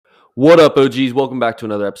What up, OGs? Welcome back to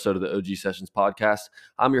another episode of the OG Sessions podcast.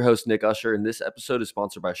 I'm your host, Nick Usher, and this episode is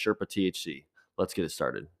sponsored by Sherpa THC. Let's get it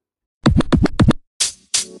started.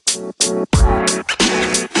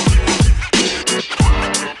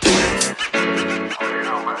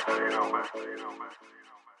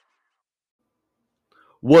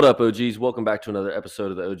 What up, OGs? Welcome back to another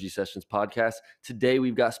episode of the OG Sessions podcast. Today,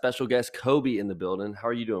 we've got special guest Kobey in the building. How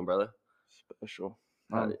are you doing, brother? Special.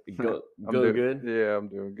 Go good. good? Yeah, I'm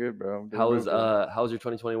doing good, bro. How was your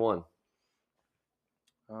 2021?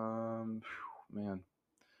 Man,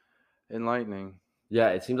 enlightening. Yeah,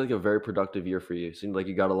 it seemed like a very productive year for you. It seemed like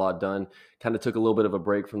you got a lot done. Kind of took a little bit of a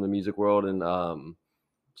break from the music world and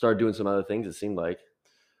started doing some other things, it seemed like.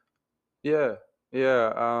 Yeah.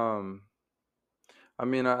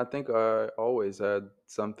 I think I always had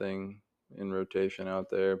something in rotation out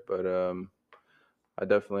there, but I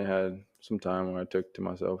definitely had some time where I took to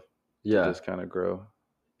myself to just kind of grow.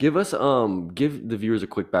 Give the viewers a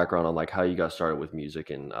quick background on like how you got started with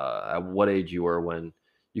music and at what age you were when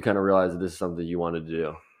you kind of realized that this is something you wanted to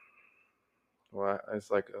do. Well,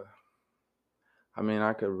 it's like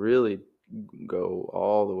I could really go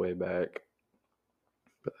all the way back,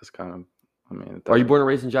 but that's kind of, Are you born and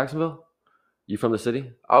raised in Jacksonville? You from the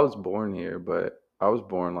city? I was born here, but I was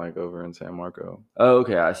born like over in San Marco. Oh,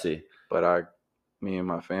 okay, I see. But me and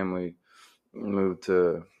my family moved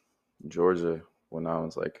to Georgia when I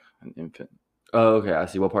was like an infant. Oh, okay, I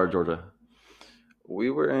see. What part of Georgia?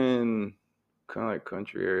 We were in kind of like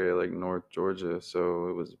country area, like North Georgia. So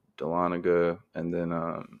it was Dahlonega, and then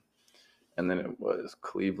it was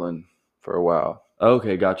Cleveland for a while.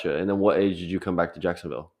 Okay, gotcha. And then what age did you come back to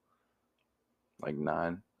Jacksonville? Like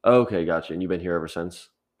 9. Okay, gotcha. And you've been here ever since?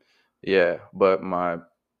 Yeah, but my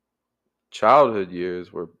childhood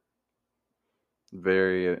years were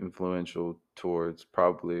very influential towards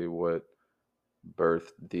probably what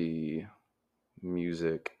birthed the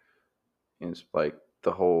music and like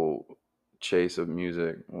the whole chase of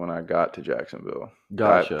music when I got to Jacksonville.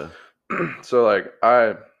 Gotcha. So like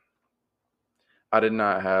I did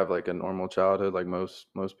not have like a normal childhood like most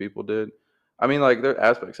people did. I mean, like there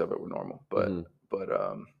aspects of it were normal, but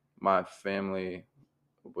my family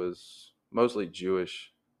was mostly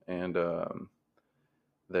Jewish, and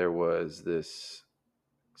there was this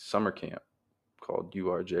summer camp called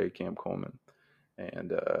URJ Camp Coleman,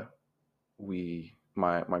 and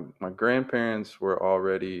my grandparents were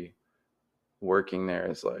already working there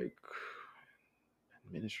as like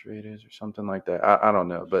administrators or something like that. I don't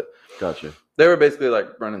know, but gotcha. They were basically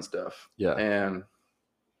like running stuff. Yeah. And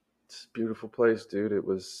it's a beautiful place, dude. It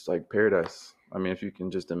was like paradise. I mean, if you can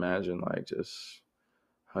just imagine like just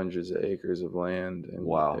hundreds of acres of land, and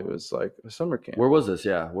wow, it was like a summer camp. Where was this?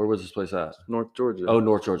 Yeah, where was this place at? North Georgia. Oh,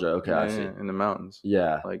 North Georgia. Okay, yeah, I see. In the mountains.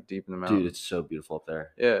 Yeah, like deep in the mountains. Dude, it's so beautiful up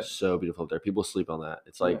there. Yeah, so beautiful up there. People sleep on that.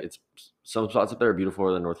 It's like it's some spots up there are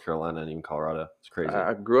beautiful than North Carolina and even Colorado. It's crazy.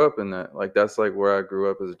 I grew up in that. Like that's like where I grew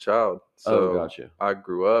up as a child. So gotcha. I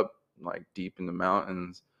grew up like deep in the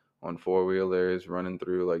mountains on 4-wheelers, running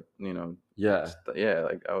through like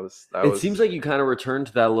like I was. It seems like you kind of returned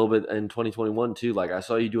to that a little bit in 2021 too. Like I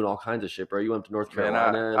saw you doing all kinds of shit, bro. You went to North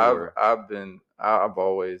Carolina. I've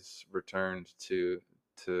always returned to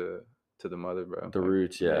the mother, bro. The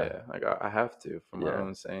roots, yeah. Like I have to for my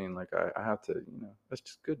own saying. Like I have to, it's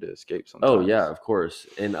just good to escape sometimes. Oh yeah, of course.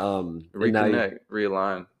 And reconnect,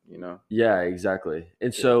 realign, Yeah, exactly.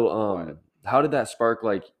 And so how did that spark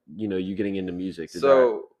like, you getting into music?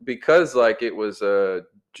 Because like it was a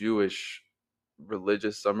Jewish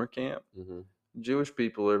religious summer camp. Mm-hmm. Jewish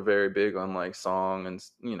people are very big on like song and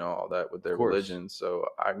all that with their religion. So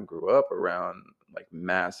I grew up around like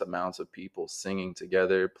mass amounts of people singing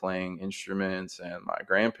together, playing instruments, and my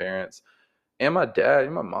grandparents and my dad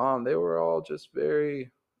and my mom, they were all just very,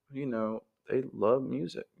 they love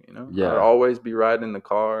music, I'd always be riding in the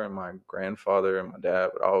car, and my grandfather and my dad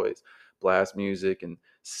would always blast music and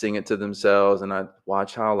sing it to themselves, and I'd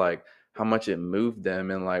watch how much it moved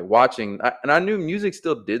them, and like watching, and I knew music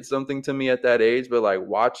still did something to me at that age, but like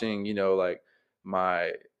watching, like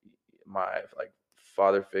my like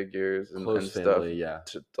father figures and stuff,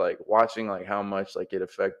 to like watching like how much like it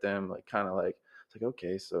affect them, like kind of like it's like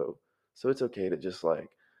okay, so it's okay to just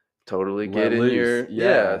like totally get in your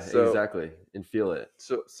exactly, and feel it.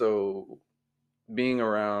 So being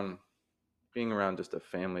around just a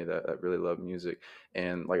family that really loved music,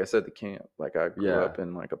 and like I said, the camp, like I grew up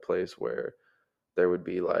in like a place where there would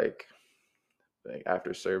be like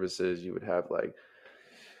after services, you would have like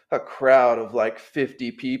a crowd of like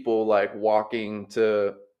 50 people like walking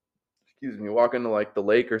to like the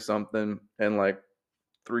lake or something, and like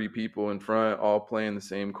three people in front all playing the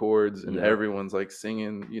same chords, and Yeah. everyone's like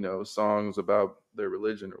singing, songs about their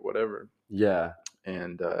religion or whatever. Yeah.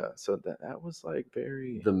 And so that was like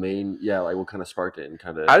very. The main, yeah, like what kind of sparked it and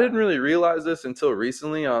kind of. I didn't really realize this until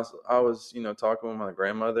recently. I was talking with my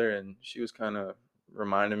grandmother, and she was kind of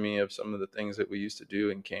reminding me of some of the things that we used to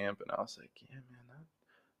do in camp, and I was like, yeah, man,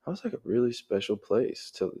 that was like a really special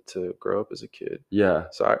place to grow up as a kid. Yeah.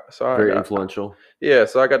 So I Very got influential. yeah,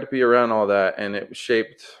 so I got to be around all that, and it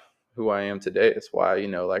shaped who I am today. It's why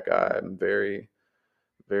like I'm very,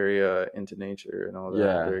 very into nature and all that.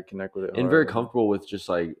 Yeah. Very connect with it And very hard, and comfortable with just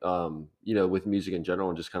like with music in general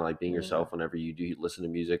and just kind of like being yeah, yourself whenever you do listen to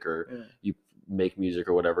music or yeah, you make music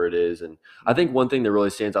or whatever it is. And I think mhm, one thing that really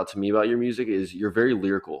stands out to me about your music is you're very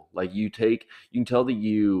lyrical. Like you can tell that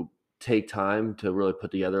you take time to really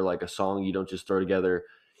put together like a song. You don't just throw together,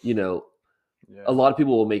 you know, a yeah. lot of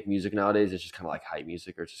people will make music nowadays. It's just kind of like hype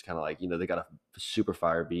music, or it's just kind of like they got a super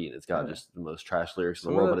fire beat and it's got Yeah. just the most trash lyrics in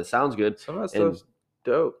the Some of world, but that it sounds good. some of that And stuff's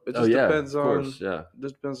dope. It oh just yeah, depends of course, on yeah,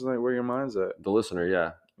 like where your mind's at, the listener,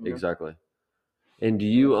 yeah, you know? exactly. And Yeah.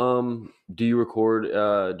 do you record?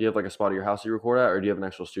 Do you have like a spot at your house you record at, or do you have an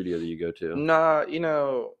actual studio that you go to? Nah,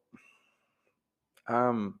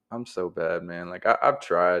 I'm so bad, man. Like I've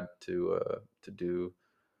tried to do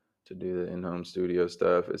the in-home studio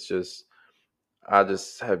stuff. It's just I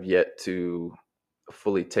just have yet to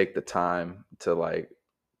fully take the time to like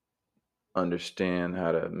understand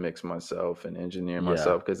how to mix myself and engineer Yeah,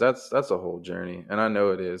 myself, because that's a whole journey, and I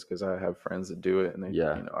know it is because I have friends that do it, and they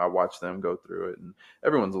yeah, I watch them go through it, and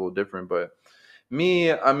everyone's a little different. But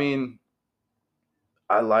me, I mean,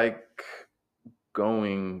 I like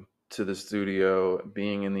going to the studio,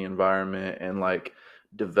 being in the environment, and like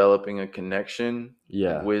developing a connection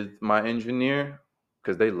yeah, with my engineer,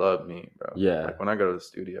 because they love me, bro. yeah. Like when I go to the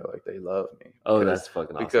studio, like they love me Oh, because that's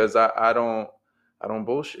fucking awesome. because I don't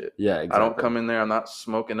bullshit. Yeah, I don't exactly. come in there. I'm not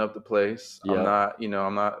smoking up the place. Yep.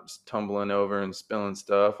 I'm not tumbling over and spilling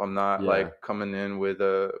stuff. I'm not Yeah, like coming in with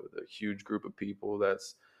a huge group of people.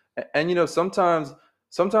 And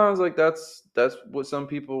sometimes like that's what some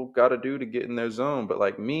people got to do to get in their zone, but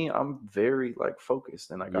like me, I'm very like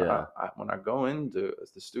focused, and like yeah, when I go into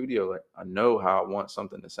the studio, like I know how I want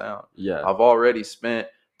something to sound. yeah, I've already spent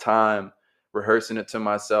time rehearsing it to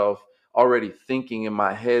myself, already thinking in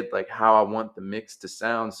my head like how I want the mix to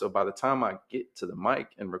sound, so by the time I get to the mic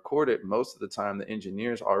and record it, most of the time the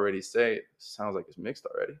engineers already say it sounds like it's mixed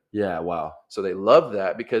already. yeah. Wow. So they love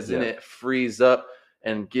that, because then Yep. it frees up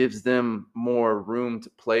and gives them more room to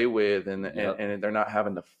play with, and Yep. and they're not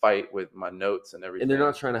having to fight with my notes and And they're not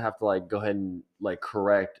everything. trying to have to like go ahead and like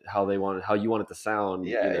correct how you want it to sound.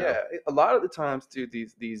 Yeah, yeah. A lot of the times, dude,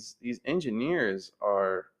 these engineers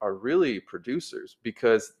are really producers,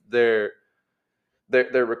 because they're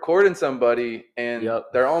recording somebody, and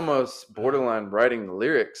Yep. they're almost borderline writing the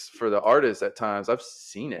lyrics for the artist at times. I've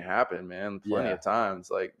seen it happen, man, plenty Yeah. of times.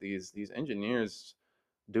 Like these engineers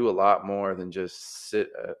do a lot more than just sit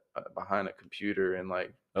behind a computer and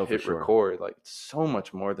like Oh, for hit sure. record. Like it's so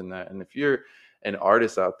much more than that. And if you're an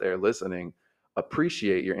artist out there listening,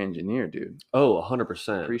 appreciate your engineer, dude. Oh,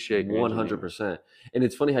 100%. Appreciate your engineer. 100%. And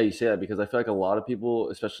it's funny how you say that because I feel like a lot of people,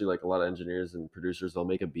 especially like a lot of engineers and producers, they'll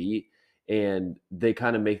make a beat and they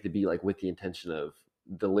kind of make the beat like with the intention of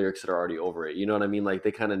the lyrics that are already over it. You know what I mean? Like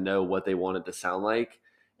they kind of know what they want it to sound like.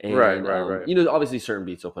 Right, And right, right. obviously certain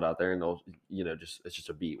beats they'll put out there and they'll, just it's just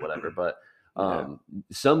a beat, whatever. But Yeah.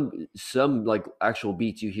 some like actual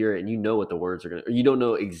beats you hear it and you know what the words are gonna, or you don't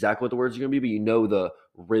know exactly what the words are gonna be, but you know the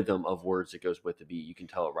rhythm of words that goes with the beat. You can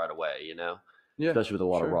tell it right away. Yeah. Especially with a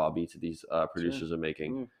lot of Sure. raw beats that these Sure. producers are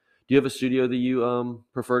making. Yeah. Do you have a studio that you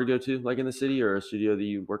prefer to go to, like in the city, or a studio that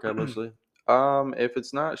you work at mostly? If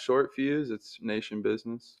it's not Short Fuse, it's Nation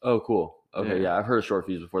Business. Oh, cool. Okay, Yeah. yeah, I've heard of Short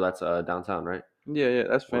Fuse before. That's downtown, right? Yeah, yeah,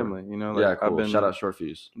 that's Or family. yeah, Like I've cool. Shout out been Short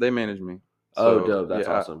Fuse. they manage me. Oh, So dope. That's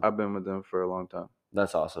yeah, awesome. I've been with them for a long time.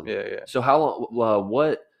 That's awesome. Yeah, yeah. So how long?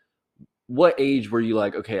 What age were you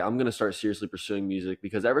like? Okay, I'm gonna start seriously pursuing music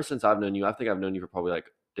because ever since I've known you, I think I've known you for probably like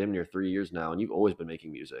damn near 3 years now, and you've always been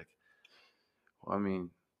making music. Well, I mean,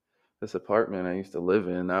 this apartment I used to live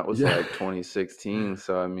in, that was Yeah. like 2016.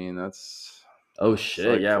 So I mean, Oh it's shit!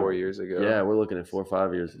 like Yeah, 4 years yeah. ago. We're looking at 4 or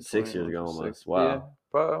 5 years, 6 years 21 ago for six. almost. Yeah, Wow.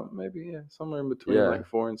 probably maybe yeah, somewhere in between Yeah. like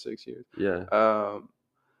 4 and 6 years. Yeah. Um,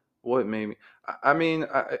 what made me? I mean,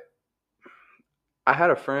 I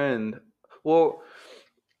had a friend. Well,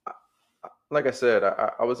 like I said,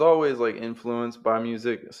 I was always like influenced by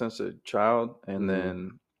music since a child, and Hmm.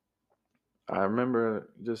 then I remember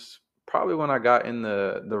just probably when I got in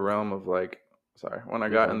the realm of like, sorry, when I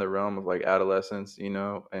You're got in fine. the realm of like adolescence, and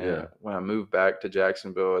Yeah. when I moved back to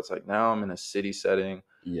Jacksonville, it's like now I'm in a city setting.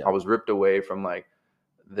 Yeah. I was ripped away from like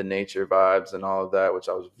the nature vibes and all of that, which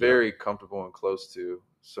I was very comfortable and close to.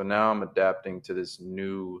 So now I'm adapting to this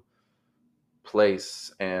new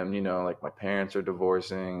place, and like my parents are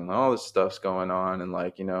divorcing and all this stuff's going on, and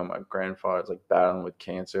like my grandfather's like battling with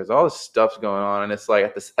cancer. There's all this stuff's going on, and it's like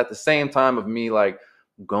at the same time of me like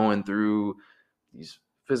going through these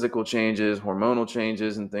physical changes, hormonal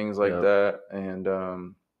changes and things like that.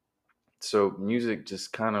 And so music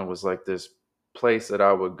just kind of was like this place that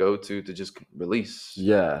I would go to just release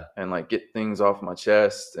and like get things off my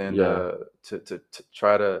chest, and to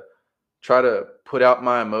try to put out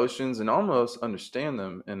my emotions and almost understand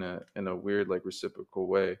them in a weird like reciprocal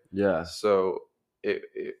way. So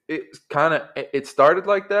it kind of it started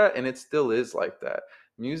like that, and it still is like that.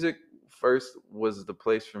 Music first was the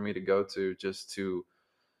place for me to go to just to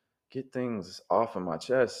get things off of my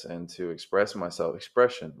chest and to express myself.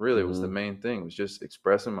 Expression really was the main thing, was just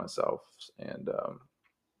expressing myself.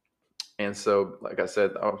 And so, like I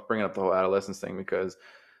said, I was bringing up the whole adolescence thing because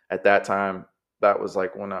at that time, that was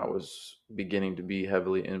like when I was beginning to be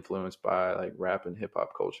heavily influenced by like rap and hip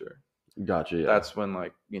hop culture. Gotcha. Yeah. That's when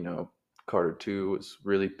like, Carter 2 was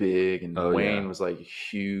really big, and Wayne was like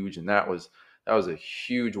huge, and that was a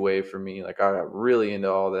huge wave for me. Like I got really into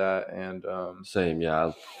all that. And same. Yeah,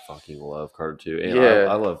 I fucking love Carter 2, and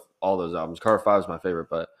I love all those albums. Carter 5 is my favorite,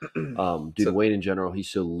 but dude, So, Wayne in general, he's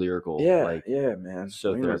so lyrical. Yeah, man.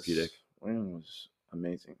 So Wayne therapeutic. Wayne was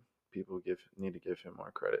amazing. People need to give him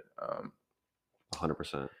more credit.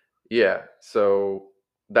 100%. Yeah. So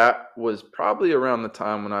that was probably around the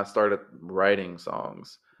time when I started writing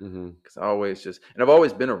songs. Because I've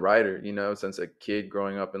always been a writer, since a kid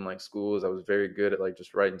growing up in like schools. I was very good at like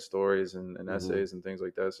just writing stories and essays and things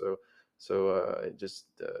like that. So it just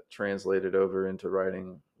translated over into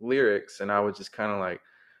writing lyrics, and I was just kind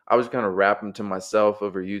of rap them to myself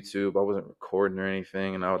over YouTube. I wasn't recording or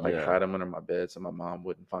anything, and I would like hide them under my bed so my mom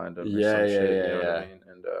wouldn't find them or some shit. You know what I mean?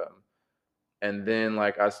 And then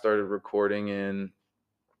like I started recording in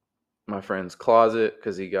my friend's closet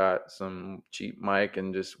because he got some cheap mic,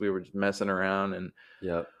 and we were just messing around. And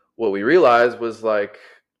what we realized was like,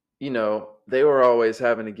 they were always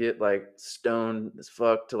having to get like stoned as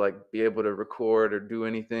fuck to like be able to record or do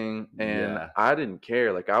anything. And I didn't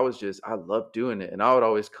care. Like I loved doing it. And I would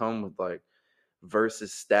always come with like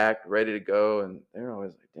verses stacked, ready to go. And they were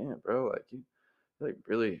always like, damn, bro, like you like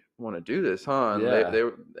really want to do this, huh?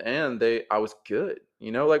 And I was good,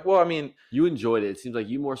 like, well, I mean, you enjoyed it. It seems like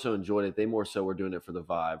you more so enjoyed it. They more so were doing it for the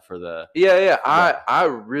vibe, for the I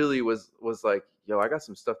really was like, yo, I got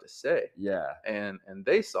some stuff to say. And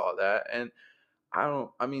they saw that. And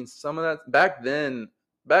some of that back then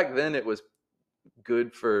it was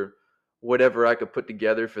good for whatever I could put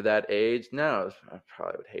together for that age. Now I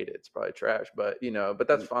probably would hate it. It's probably trash, but but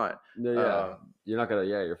that's fine. You're not gonna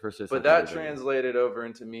your first. But that translated over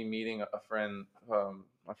into me meeting a friend,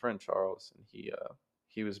 my friend Charles, and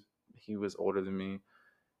he was older than me,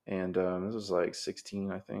 and this was like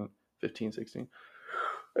 16, I think, 15, 16.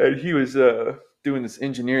 And he was doing this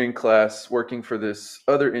engineering class, working for this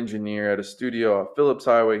other engineer at a studio off Phillips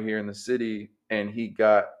Highway here in the city. And he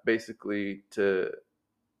got basically to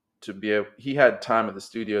be able, he had time at the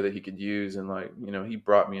studio that he could use. And like, he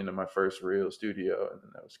brought me into my first real studio. And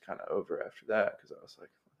then that was kind of over after that, because I was like,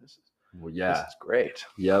 this is great.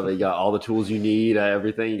 They got all the tools you need,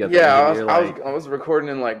 everything. You got I was recording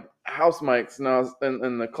in like house mics, and I was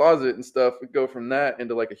in the closet and stuff. We go from that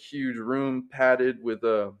into like a huge room padded with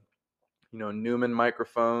Newman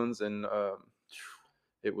microphones, and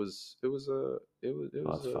it was fire.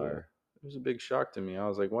 It was a big shock to me. I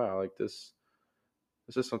was like, wow, like this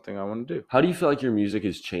is something I want to do. How do you feel like your music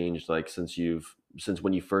has changed, like since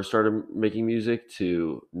when you first started making music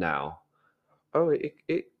to now? Oh,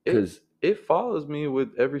 it follows me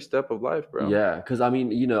with every step of life, bro. Yeah, because I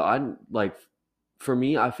mean, I'm like, for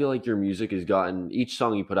me, I feel like your music has gotten, each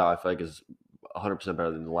song you put out, I feel like is 100%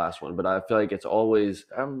 better than the last one, but I feel like it's always.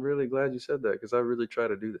 I'm really glad you said that, because I really try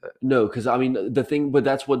to do that. No, because I mean but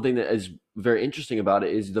that's one thing that is very interesting about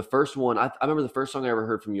it is the first one. I remember the first song I ever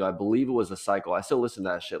heard from you. I believe it was "A Cycle." I still listen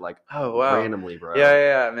to that shit like randomly, bro.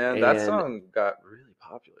 Yeah, man. That song got really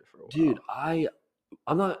popular for a while. Dude,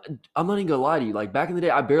 I'm not even gonna lie to you. Like back in the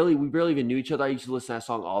day, we barely even knew each other. I used to listen to that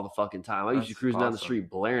song all the fucking time. I used to cruise down the street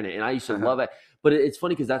blaring it, and I used to love it. But it's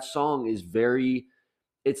funny because that song is very.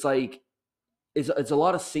 It's like. It's a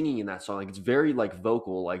lot of singing in that song. Like it's very like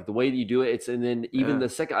vocal, like the way that you do it. And then even the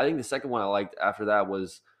second, I think the second one I liked after that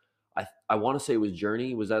was, I want to say it was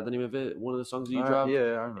Journey. Was that the name of it? One of the songs that you dropped?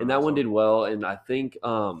 Yeah. And that one did well. And I think,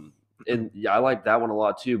 and yeah, I like that one a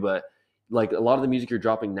lot too. But like a lot of the music you're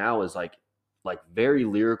dropping now is like, like very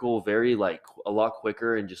lyrical, very like a lot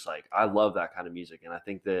quicker, and just like I love that kind of music, and I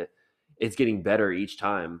think that it's getting better each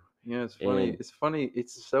time. Yeah, it's funny. And It's funny.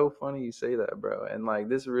 It's so funny you say that, bro. And like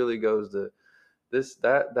this really goes to this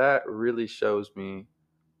that really shows me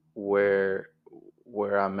where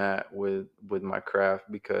I'm at with my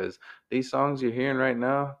craft because these songs you're hearing right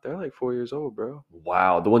now, they're like 4 years old, bro.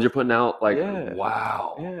 wow, the ones you're putting out, like Yeah.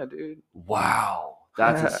 wow, Yeah, dude. wow,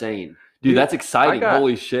 that's insane, dude. Dude, That's exciting.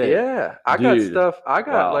 Holy shit, I got dude. stuff. I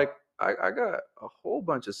got Wow. like I got a whole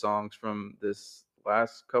bunch of songs from this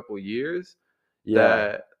last couple years Yeah,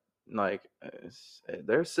 that like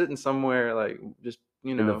they're sitting somewhere like just,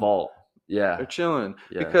 in the vault. they're Yeah, chilling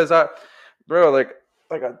yeah, because bro, like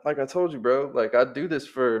I told you, bro, like I do this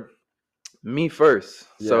for me first.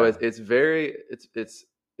 So yeah. it's very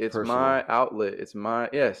it's Personal. my outlet. It's my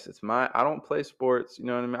yes, it's my I don't play sports, you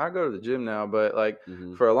know what I mean? I go to the gym now, but like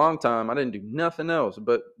Hmm. for a long time I didn't do nothing else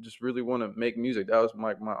but just really want to make music. That was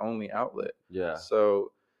like my only outlet. Yeah,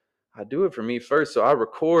 So I do it for me first. So I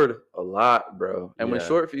record a lot, bro. And when yeah.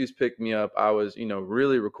 Short Fuse picked me up, I was,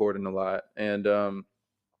 really recording a lot. And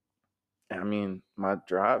I mean, my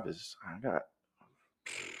drive is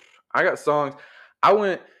I got songs. I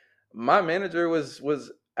went. My manager was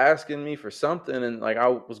asking me for something, and like I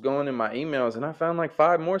was going in my emails, and I found like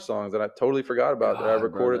 5 more songs that I totally forgot about that I God, bro,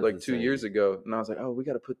 recorded that's like 2 years insane. ago. And I was like, oh, we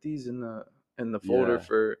got to put these in the folder Yeah,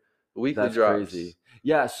 for weekly that's drops. crazy.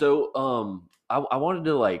 Yeah, so I wanted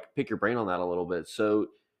to like pick your brain on that a little bit. So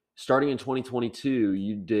starting in 2022,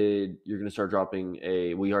 you're gonna start dropping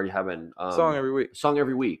we already have an Song every week. song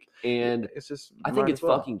every week. Yeah, And it's just I think might it's as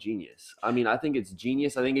well. fucking genius. I mean, I think it's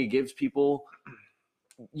genius. I think it gives people,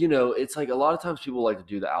 it's like a lot of times people like to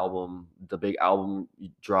do the big album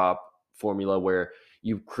drop formula where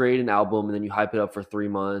you create an album and then you hype it up for 3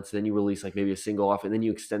 months, then you release like maybe a single off, and then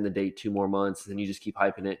you extend the date 2 more months, and then you just keep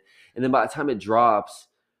hyping it. And then by the time it drops,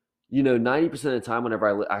 90% of the time,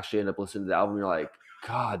 whenever actually end up listening to the album, you're like,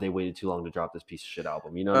 God, they waited too long to drop this piece of shit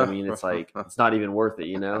album. You know what I mean? It's like, it's not even worth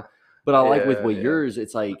it. But I like with Yeah, what yeah. yours,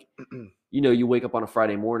 it's like, you wake up on a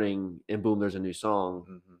Friday morning and boom, there's a new song,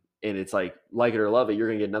 Hmm. and it's like it or love it, you're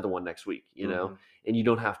gonna get another one next week, Hmm. and you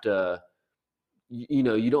don't have to,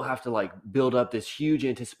 you don't have to like build up this huge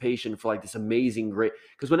anticipation for like this amazing great,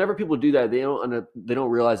 because whenever people do that, they don't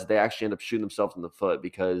realize that they actually end up shooting themselves in the foot,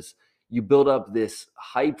 because you build up this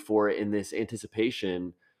hype for it and this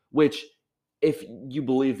anticipation, which if you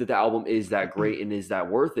believe that the album is that great and is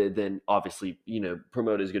that worth it, then obviously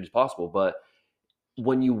promote it as good as possible. But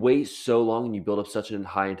when you wait so long and you build up such a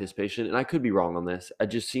high anticipation, and I could be wrong on this, it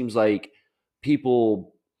just seems like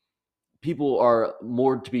people are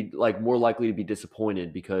more likely to be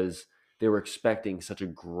disappointed because they were expecting such a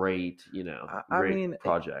great, I great mean,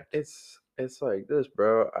 project. it's like this,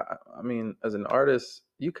 bro. I mean, as an artist,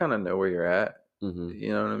 you kind of know where you're at. Hmm. You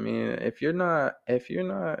know what I mean? If you're not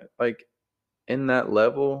like in that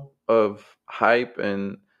level of hype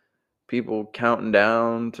and people counting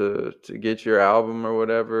down to get your album or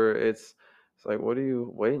whatever, it's like, what are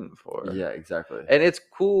you waiting for? Yeah, exactly. And it's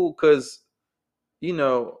cool you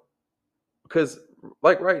know, because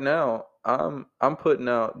like right now I'm putting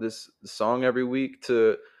out this song every week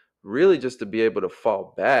to really just to be able to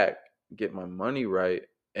fall back, get my money right,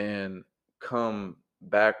 and come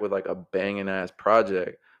back with like a banging ass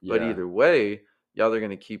project. But Yeah. either way, y'all are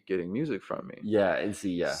gonna keep getting music from me. Yeah, and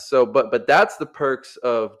see, yeah. So but that's the perks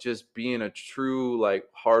of just being a true like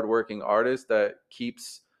hardworking artist that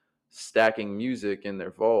keeps stacking music in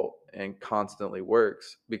their vault and constantly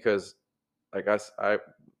works because like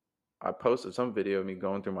I posted some video of me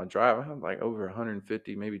going through my drive. I have like over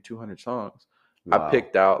 150, maybe 200 songs. I Wow.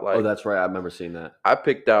 picked out Oh, like that's right. I remember seeing that. I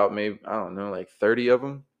picked out maybe I don't know like 30 of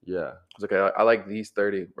them. Yeah. I was like, I like these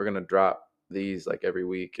 30. We're gonna drop these like every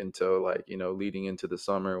week until like leading into the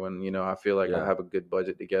summer when I feel like I Yeah. have a good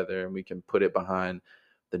budget together and we can put it behind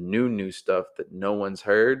the new stuff that no one's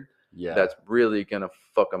heard. Yeah. That's really gonna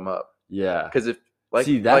fuck them up. Yeah. Because if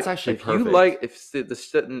See, that's actually if you perfect. like the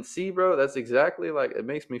shit and see, bro, that's exactly like it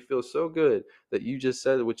makes me feel so good that you just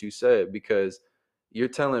said what you said because you're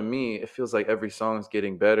telling me it feels like every song's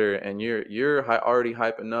getting better and you're already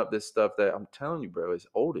hyping up this stuff that I'm telling you, bro, is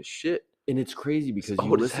old as shit. And it's crazy It's because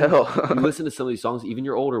old as hell. you listen to some of these songs, even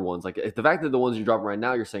your older ones, like the fact that the ones you're dropping right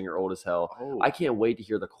now, you're saying are old as hell. I Oh, can't wait to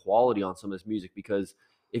hear the quality on some of this music, because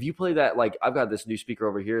if you play that, like I've got this new speaker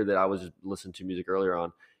over here that I was just listening to music earlier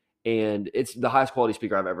on, and it's the highest quality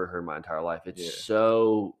speaker I've ever heard in my entire life. It's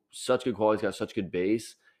yeah, such good quality. It's got such good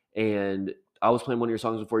bass. And I was playing one of your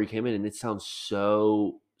songs before you came in, and it sounds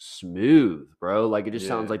so smooth, bro. Like it just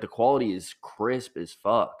sounds yeah, like the quality is crisp as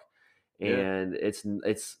fuck. yeah. And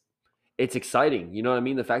it's exciting. You know what I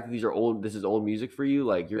mean? The fact that this is old music for you,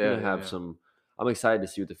 like you're Yeah, gonna yeah, have yeah. some. I'm excited to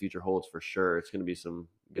see what the future holds for sure. It's gonna be some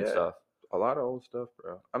good Yeah, stuff. a lot of old stuff,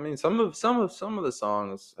 bro. I mean, some of the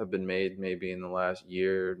songs have been made maybe in the last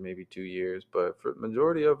year, maybe 2 years, but for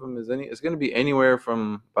majority of them it's going to be anywhere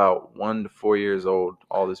from about 1 to 4 years old.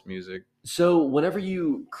 All this music. So whenever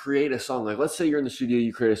you create a song, like let's say you're in the studio,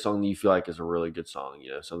 you create a song that you feel like is a really good song,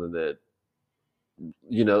 something that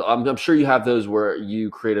I'm sure you have those where you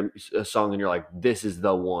create a song and you're like, this is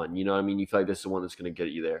the one. You know what I mean? You feel like this is the one that's going to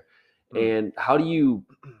get you there. Mm. And how do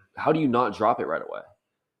you not drop it right away?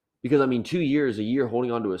 Because I mean, 2 years, a year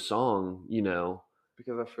holding on to a song.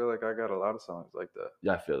 Because I feel like I got a lot of songs like that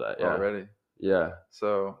Yeah, I feel that. Yeah, already. yeah,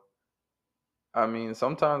 So I mean,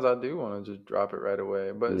 sometimes I do want to just drop it right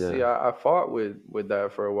away. But see, yeah. I fought with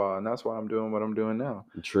that for a while, and that's why I'm doing what I'm doing now.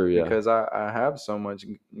 True. Yeah. Because I have so much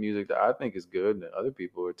music that I think is good that other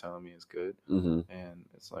people are telling me is good. Hmm. And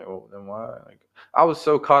it's like, well, then why? Like, I was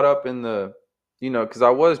so caught up in because I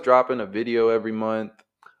was dropping a video every month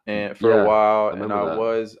and for a Yeah, while, I and remember that.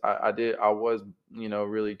 I was,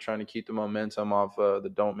 really trying to keep the momentum off the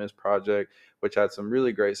Don't Miss project, which had some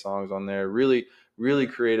really great songs on there, really, really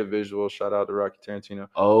creative visuals. Shout out to Rocky Tarantino.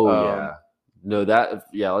 Oh Um, yeah. No, that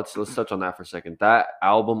yeah, let's touch on that for a second. That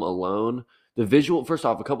album alone, the visual, first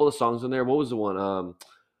off, a couple of songs in there. What was the one?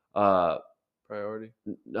 Uh Priority.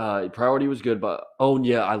 Priority was good, but oh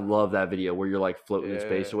yeah, I love that video where you're like floating in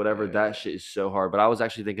space Yeah, or whatever. yeah, That yeah. shit is so hard. But I was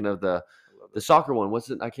actually thinking of the I love the it. soccer one. What's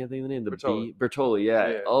it? I can't think of the name. The Bertoli. B Bertoli. Yeah.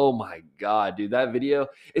 Yeah. Oh my god, dude, that video.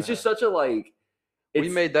 It's just such a like. We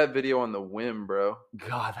It's made that video on the whim, bro.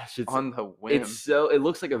 God, that shit's. On the It's whim. so. It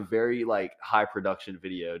looks like a very like high production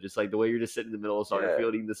video. Just like the way you're just sitting in the middle of soccer Yeah.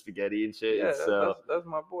 field eating the spaghetti and shit. Yeah, It's so. that's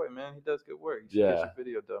my boy, man. He does good work. You should get Yeah. your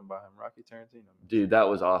video done by him, Rocky Tarantino. Man. Dude, that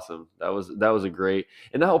was awesome. That was a great,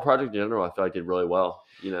 and that whole project in general, I feel like did really well.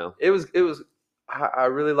 It was. I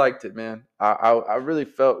really liked it, man. I really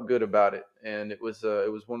felt good about it, and it was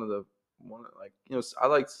one of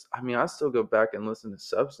like I mean I still go back and listen to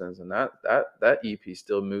Substance, and that EP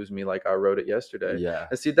still moves me like I wrote it yesterday. Yeah,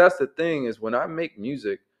 And see, that's the thing is when I make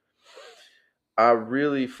music, I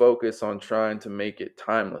really focus on trying to make it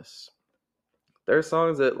timeless. There's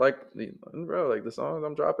songs that bro, like the songs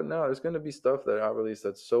I'm dropping now, there's gonna be stuff that I release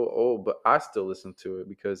that's so old, but I still listen to it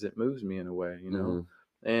because it moves me in a way. hmm,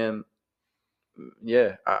 And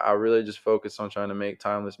yeah, I really just focus on trying to make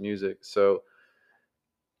timeless music. So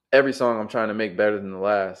every song I'm trying to make better than the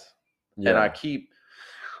last. And I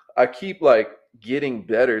yeah, keep like getting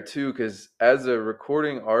better too, because as a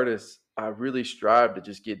recording artist, I really strive to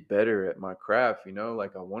just get better at my craft.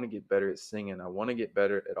 Like I want to get better at singing. I want to get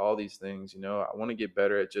better at all these things. I want to get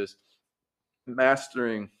better at just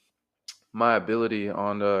mastering my ability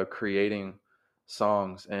on creating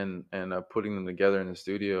songs and putting them together in the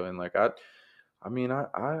studio. And like I mean,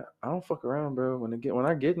 I don't fuck around, bro. When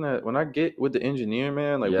I get with the engineer,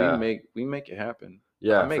 man, like yeah, we make it happen. I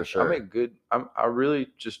yeah, for make I sure. make good. I really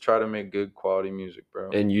just try to make good quality music, bro.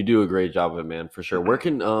 And you do a great job of it, man, for sure.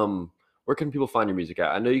 Where can people find your music at?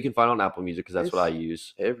 I know you can find it on Apple Music because that's what I It's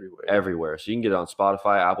use everywhere. everywhere. So you can get it on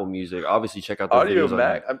Spotify, Apple Music. Obviously, check out those Audio videos on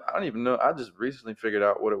Mac. you. I don't even know. I just recently figured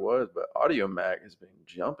out what it was, but Audio Mac has been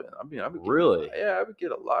jumping. I mean, I've been getting Really? I would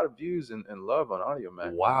get a lot of views and love on Audio Mac,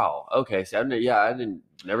 man. Wow. Okay. See, I didn't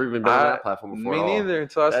never even been on I that platform before Me at all. neither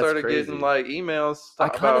until I That's started getting crazy. like emails I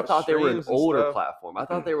kind of about thought they were an streams and older stuff. platform. I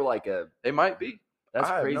thought they were like a. They might be. That's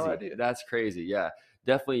I have no crazy. idea. That's crazy. Yeah,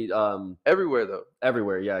 definitely. Everywhere though.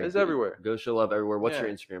 Everywhere. Yeah, It's everywhere. go show love everywhere. What's Yeah.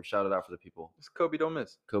 your Instagram? Shout it out for the people. It's Kobe don't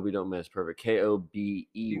miss. Kobey don't miss. Perfect. Kobey.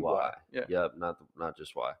 EY. Yeah. Yep. Not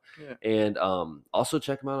just Y. Yeah. And also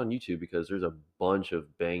check them out on YouTube because there's a bunch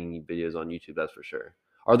of banging videos on YouTube. That's for sure.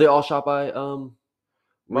 Are they all shot by Most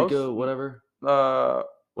Rico? Whatever.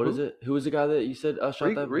 What is who? it? Who was the guy that you said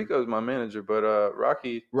shot that? Rico's my manager, but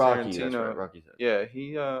Rocky Rocky. That's right. Tarantino, Rocky said. yeah,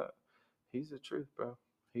 he's the truth, bro.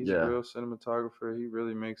 He's a Yeah. real cinematographer. He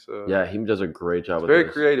really makes Yeah, he does a great job it's with very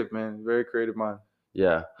this. creative, man. Very creative mind.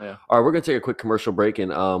 Yeah. Yeah. All right, we're gonna take a quick commercial break,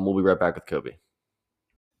 and we'll be right back with Kobey.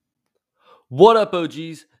 What up,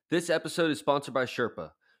 OGs? This episode is sponsored by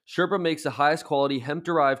Sherpa. Sherpa makes the highest quality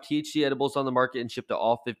hemp-derived THC edibles on the market and shipped to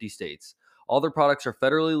all 50 states. All their products are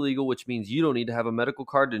federally legal, which means you don't need to have a medical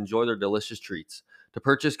card to enjoy their delicious treats. To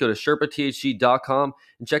purchase, go to SherpaTHC.com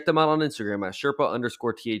and check them out on Instagram at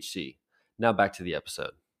Sherpa_THC. Now back to the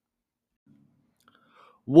episode.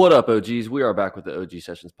 What up, OGs? We are back with the OG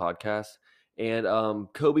Sessions podcast. And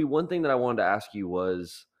Kobey, one thing that I wanted to ask you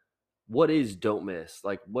was, what is Don't Miss?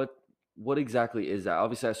 Like, what exactly is that?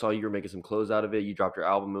 Obviously, I saw you were making some clothes out of it. You dropped your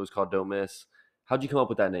album. It was called Don't Miss. How'd you come up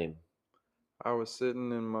with that name? I was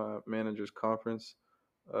sitting in my manager's conference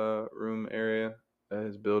room area at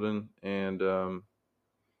his building, and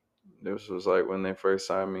this was like when they first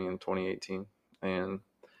signed me in 2018, and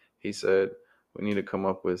he said we need to come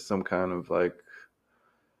up with some kind of like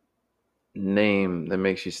name that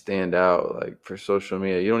makes you stand out, like for social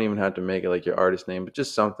media. You don't even have to make it like your artist name, but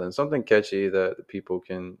just something catchy that the people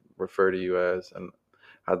can refer to you as. And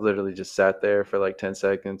I literally just sat there for like 10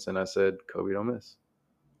 seconds and I said, Kobey, don't miss.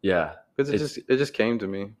 Yeah. Because it just came to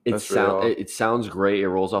me. That's really all. It sounds great. It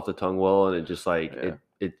rolls off the tongue well, and it just like Yeah.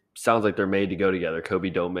 it sounds like they're made to go together.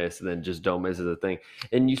 Kobey don't miss, and then just don't miss is a thing.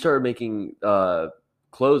 And you started making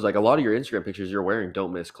clothes, like a lot of your Instagram pictures you're wearing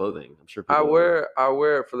don't miss clothing. I'm sure I people have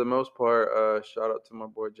wear it for the most part. Shout out to my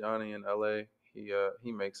boy Johnny in LA.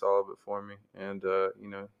 He makes all of it for me, and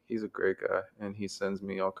he's a great guy, and he sends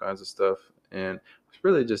me all kinds of stuff, and it's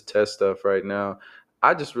really just test stuff right now.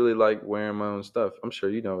 I just really like wearing my own stuff. I'm sure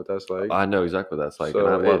you know what that's like. I know exactly what that's like, and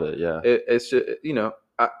I So love it. Yeah. it's just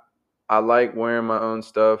I like wearing my own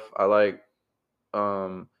stuff. I like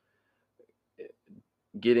um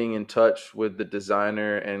getting in touch with the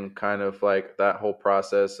designer and kind of like that whole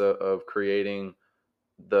process of creating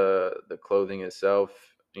the clothing itself,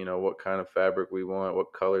 what kind of fabric we want,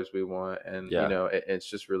 what colors we want, and Yeah. it's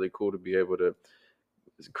just really cool to be able to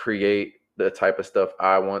create the type of stuff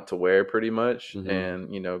I want to wear pretty much, Hmm. and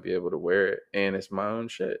be able to wear it, and it's my own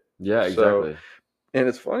shit. Yeah, So, exactly. and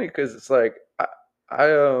it's funny because it's like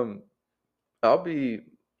I I'll be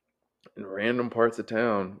in random parts of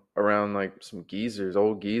town around like some geezers,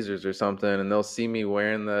 old geezers or something, and they'll see me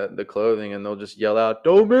wearing the clothing and they'll just yell out,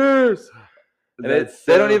 "Don't miss!" And That's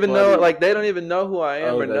they don't so even know, funny. like they don't even know who I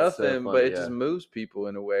am Oh, or that's so nothing, but funny. it just Yeah. moves people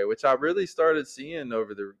in a way, which I really started seeing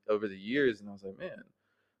over the years, and I was like, man,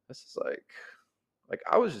 this is like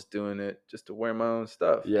I was just doing it just to wear my own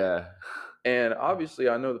stuff. Yeah. And obviously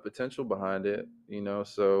I know the potential behind it,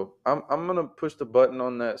 so I'm gonna push the button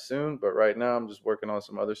on that soon, but right now I'm just working on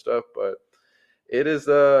some other stuff. But it is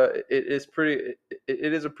pretty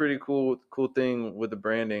it is a pretty cool thing with the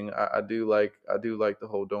branding. I do like the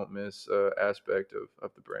whole don't miss aspect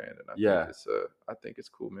of the brand, and Yeah. I think it's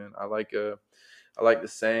cool, man. I like the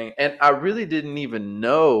saying, and I really didn't even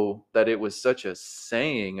know that it was such a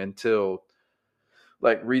saying until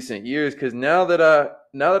like recent years, because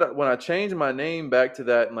when I changed my name back to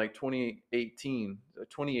that in like 2018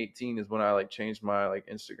 is when I like changed my like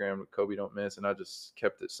Instagram to Kobey don't miss, and I just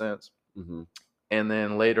kept it since. Hmm. And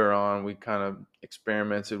then later on we kind of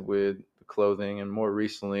experimented with the clothing, and more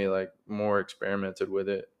recently like more experimented with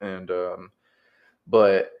it, and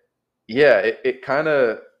but yeah, it kind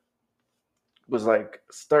of was like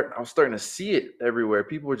I was starting to see it everywhere.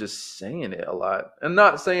 People were just saying it a lot. And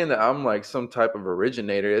not saying that I'm like some type of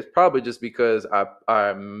originator. It's probably just because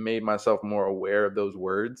I made myself more aware of those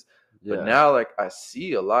words. But Yeah. now like I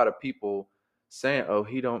see a lot of people saying, "Oh,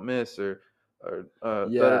 he don't miss," or da, da, da.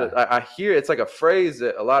 Yeah. I hear it's like a phrase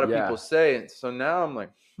that a lot of people Yeah. say. And so now I'm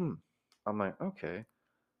like, okay.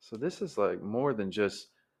 So this is like more than just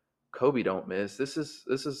Kobey don't miss. This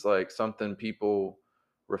is like something people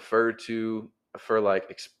refer to for like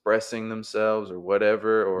expressing themselves or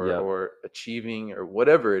whatever, or Yep. or achieving or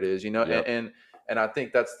whatever it is, and Yep. and I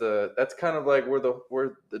think that's kind of like where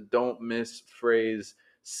the don't miss phrase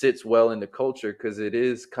sits well in the culture, because it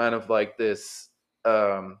is kind of like this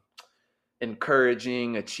um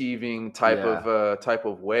encouraging, achieving Yeah. type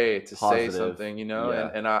of way to say Positive. something, and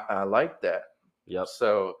Yeah. I like that. Yep.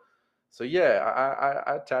 So yeah,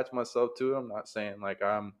 I attach myself to it. I'm not saying like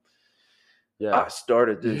I Yeah.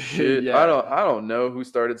 started this shit. I Yeah. don't I don't know who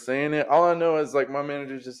started saying it. All I know is like my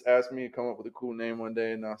manager just asked me to come up with a cool name one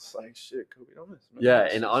day, and I was like, shit, Kobey, don't miss, man. Yeah,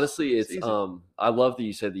 It's and just honestly, it's it's easy. I love that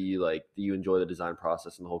you said that you enjoy the design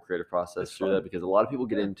process and the whole creative It's process through that fun. because a lot of people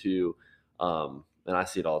get Yeah. into and I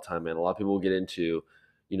see it all the time, man. A lot of people will get into,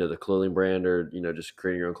 the clothing brand or, just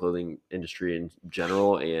creating your own clothing industry in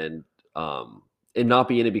general um and not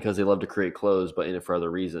be in it because they love to create clothes, but in it for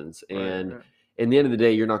other reasons. Right, And right. in the end of the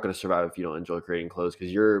day, you're not going to survive if you don't enjoy creating clothes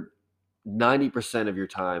because you're 90% of your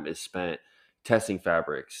time is spent testing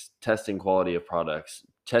fabrics, testing quality of products,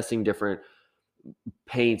 testing different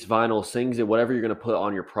paints, vinyls, things that whatever you're going to put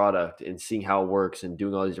on your product and seeing how it works and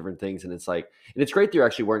doing all these different things. And it's like, and it's great that you're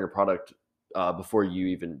actually wearing your product before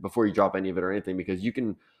you drop any of it or anything, because you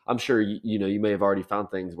can, I'm sure, you may have already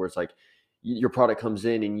found things where it's like your product comes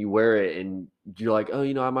in and you wear it and you're like, oh,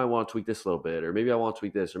 I might want to tweak this a little bit, or maybe I want to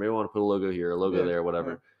tweak this, or maybe I want to put a logo here, a logo Yeah, there, yeah,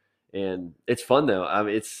 whatever. And it's fun though. I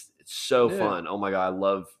mean, it's so yeah. fun. Oh my God.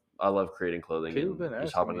 I love creating clothing and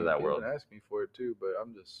just hopping into that People world. been asking me for it too, but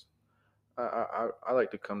I'm just I like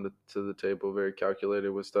to come to the table very calculated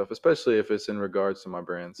with stuff, especially if it's in regards to my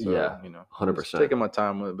brand. So Yeah. I'm just 100%. taking my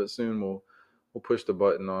time with it, but soon we'll push the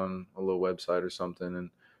button on a little website or something and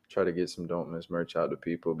try to get some Don't Miss merch out to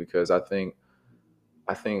people, because I think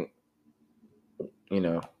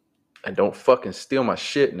and don't fucking steal my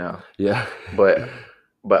shit now. Yeah. But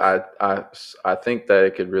I think that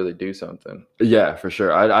it could really do something. Yeah, for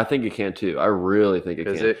sure. I think it can too. I really think it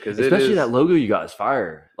Because can. it Especially that is. logo you got is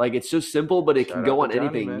fire. Like it's so simple, but it can Shout out go to on Johnny,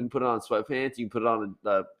 anything. You man. can put it on sweatpants. You can put it on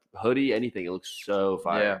a hoodie. Anything. It looks so Yeah,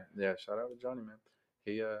 fire. yeah. Shout out to Johnny, man.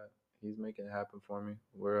 He he's making it happen for me.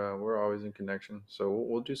 We're always in connection, so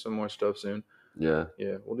we'll do some more stuff soon. Yeah.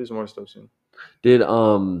 Yeah, we'll do some more stuff soon. Did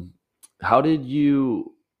how did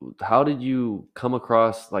you come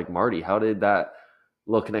across like Marty? How did that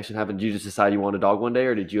little connection happen? Did you just decide you want a dog one day,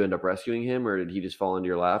 or did you end up rescuing him, or did he just fall into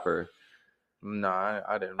your lap? Or No,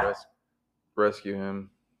 I didn't rescue him,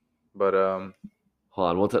 but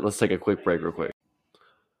hold on, let's take a quick break, real quick.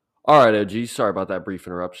 All right, OG. Sorry about that brief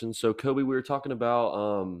interruption. So, Kobey, we were talking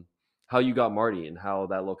about how you got Marty and how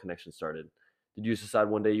that little connection started. Did you just decide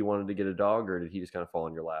one day you wanted to get a dog, or did he just kind of fall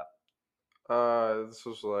in your lap? this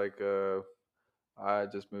was like I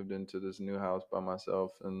just moved into this new house by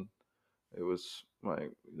myself, and it was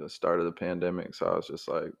like the start of the pandemic, so I was just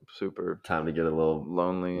like super Time to get a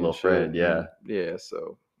lonely and little shit. friend. Yeah. And yeah,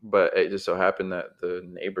 so but it just so happened that the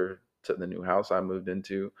neighbor to the new house I moved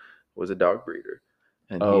into was a dog breeder.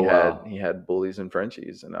 And Oh wow. he had bullies and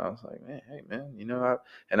Frenchies, and I was like, man, hey man,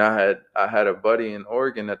 I had a buddy in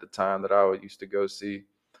Oregon at the time that I used to go see,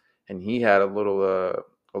 and he had a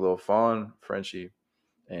little fawn Frenchie,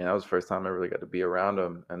 and that was the first time I really got to be around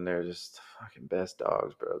them. And they're just fucking best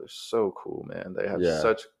dogs, bro. They're so cool, man. They have Yeah.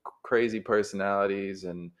 such crazy personalities,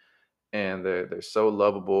 and they're so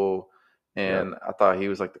lovable. Yeah. And I thought he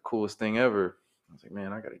was like the coolest thing ever. I was like,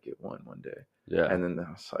 man, I gotta get one day. Yeah. And then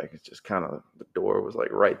I was like, it's just kind of the door was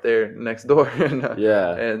like right there next door.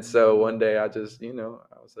 Yeah. And so one day I just, I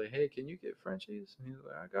was like, hey, can you get Frenchies? And he was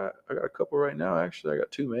like, I got a couple right now. Actually, I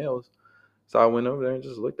got 2 males. So I went over there and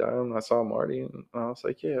just looked at him. I saw Marty, and I was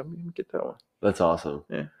like, yeah, I'm gonna get that one. That's awesome.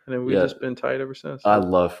 Yeah, and then we've just been tight ever since. I So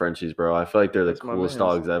love Frenchies, bro. I feel like they're the that's my coolest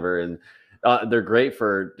man's. dogs ever, and they're great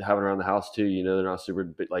for having around the house too. They're not super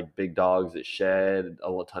big dogs that shed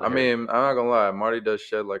a ton I of hair. mean, I'm not gonna lie, Marty does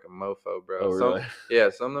shed like a mofo, bro. Oh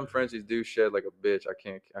really? Some of them Frenchies do shed like a bitch. I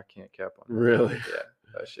can't cap on that. Really? Yeah,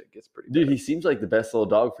 that shit gets pretty Dude, bad. he seems like the best little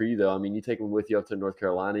dog for you, though. I mean, you take him with you up to North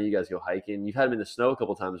Carolina. You guys go hiking. You've had him in the snow a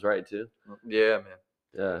couple times, right? Too. Yeah, man.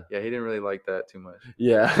 Yeah. Yeah, he didn't really like that too much.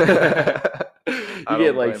 Yeah. I You get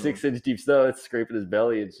don't like blame him. 6-inch deep snow. It's scraping his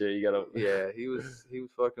belly and shit. You gotta. Yeah, he was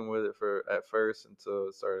fucking with it at first until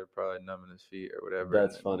it started probably numbing his feet or whatever.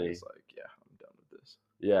 That's and then funny. He was like, yeah, I'm done with this.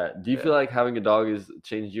 Yeah. Do you Yeah. feel like having a dog has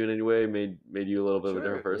changed you in any way? Made you a little bit of a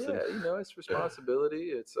different person? Yeah, it's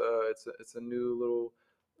responsibility. It's a new little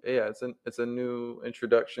it's a new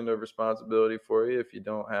introduction of responsibility for you if you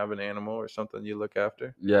don't have an animal or something you look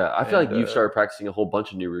after. Yeah, I feel like And you've started practicing a whole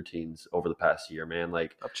bunch of new routines over the past year, man.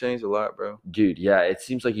 Like, I've changed a lot, bro. dude, yeah, it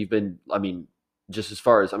seems like you've been, I mean, just as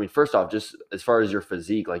far as, I mean, first off, just as far as your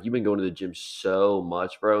physique, like you've been going to the gym so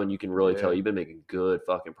much, bro, and you can really tell Yeah. you've been making good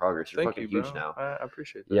fucking progress. You're Thank fucking you, huge bro. now. I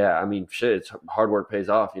appreciate that. Yeah, I mean, shit, it's hard work pays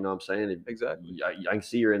off. You know what I'm saying? Exactly. I can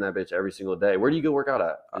see you're in that bitch every single day. Where do you go work out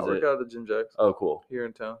at? I work out at the Gym Jacks Oh, cool. here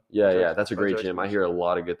in town. Yeah, that's a great Jacks gym. I Beach. hear a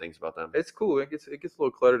lot of good things about them. It's cool. It gets a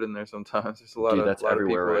little cluttered in there sometimes. There's a lot Dude, of that's lot of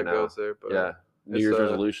everywhere people right that now. goes there. But Yeah, New it's, Year's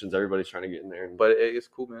resolutions. Everybody's trying to get in there. But it's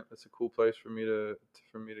cool, man. It's a cool place for me to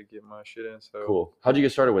get my shit in. So Cool. How'd you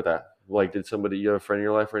get started with that? Like, did you have a friend in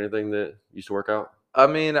your life or anything that used to work out? I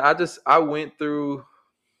mean, I went through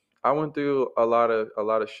a lot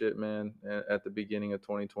of shit, man, at the beginning of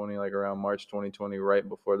 2020, like around March 2020, right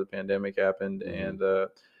before the pandemic happened. Mhm. And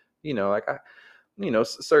like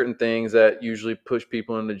certain things that usually push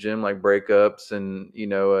people in the gym, like breakups and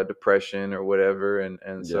depression or whatever.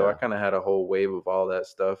 And so I Yeah. kind of had a whole wave of all that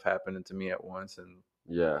stuff happening to me at once.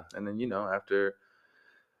 Yeah. And then after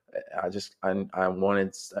I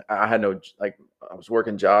wanted, I had no, like, I was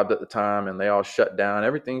working jobs at the time and they all shut down.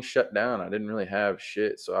 Everything shut down. I didn't really have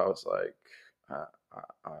shit. So I was like, I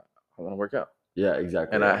want to work out. Yeah,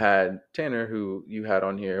 exactly. And yeah. I had Tanner, who you had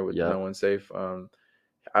on here with Yep. No One Safe.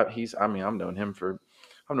 I've known him for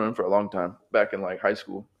a long time, back in like high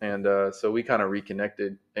school. And so we kind of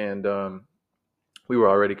reconnected, and we were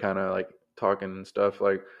already kind of like talking and stuff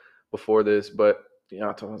like before this. But I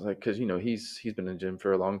told him, I was like, because he's been in the gym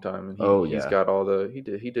for a long time, and he's got all the he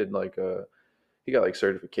did like he got like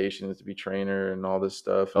certifications to be trainer and all this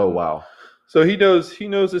stuff. Oh And wow. so he knows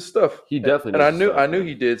his stuff. He definitely And knows his stuff, I knew man.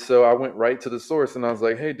 he did. So I went right to the source and I was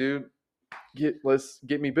like, hey dude, get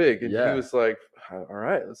me big. And he Yeah. was like, all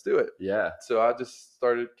right, let's do it. Yeah. So I just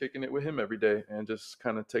started kicking it with him every day and just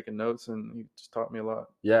kind of taking notes, and he just taught me a lot.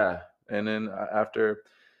 Yeah. And then after,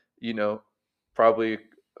 you know, probably a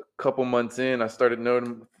couple months in, I started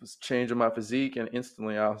noting changing my physique, and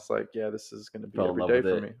instantly I was like, yeah, this is going to be Fell in every love day with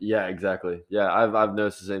for it. me. Yeah, exactly. Yeah, I've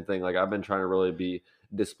noticed the same thing. Like I've been trying to really be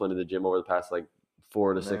disciplined in the gym over the past like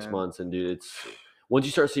 4 to 6 Man, months, and dude, it's once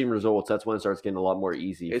you start seeing results, that's when it starts getting a lot more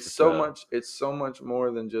easy it's for so to. much. It's so much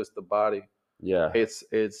more than just the body. Yeah, It's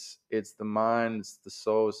the mind, it's the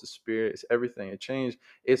soul, it's the spirit, it's everything. It changed.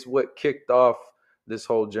 It's what kicked off this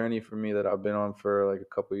whole journey for me that I've been on for like a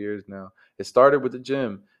couple years now. It started with the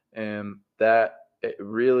gym, and that it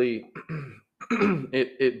really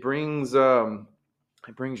it brings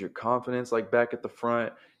your confidence like back at the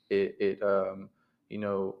front. It you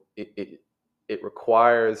know it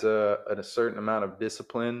requires a certain amount of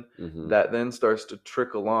discipline hmm. that then starts to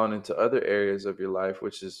trickle on into other areas of your life,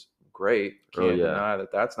 which is great. Oh Can't yeah, deny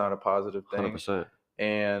that that's not a positive thing. 100%.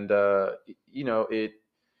 And you know,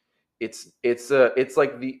 it's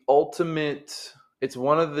like the ultimate. It's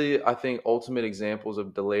one of the, I think, ultimate examples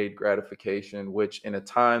of delayed gratification, which in a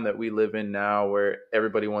time that we live in now where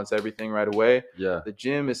everybody wants everything right away, Yeah, the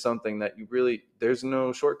gym is something that you really, there's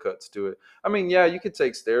no shortcuts to it. I mean, yeah, you could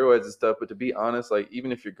take steroids and stuff, but to be honest, like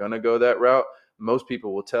even if you're gonna go that route, most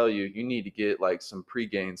people will tell you you need to get like some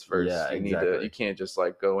pre-gains yeah, first. You exactly. can't just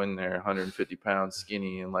like go in there 150 pounds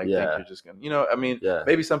skinny and like think Yeah, you're just gonna, I mean, yeah.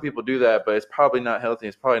 maybe some people do that, but it's probably not healthy.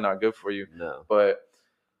 It's probably not good for you. No. But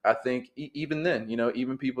I think even then,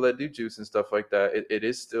 even people that do juice and stuff like that, it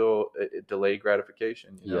is still delayed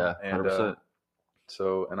gratification, Yeah, and 100%.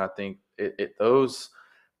 and I think those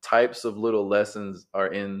types of little lessons are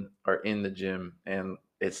in the gym, and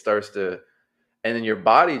it starts to, and then your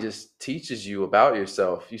body just teaches you about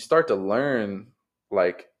yourself. You start to learn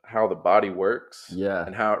like how the body works Yeah.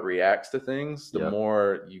 and how it reacts to things. The Yep.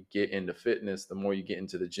 more you get into fitness, the more you get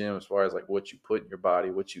into the gym, as far as like what you put in your body,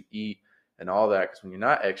 what you eat, and all that. Because when you're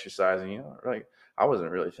not exercising, like I wasn't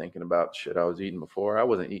really thinking about shit I was eating before. I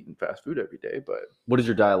wasn't eating fast food every day, but What is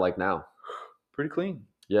your diet like now? pretty clean.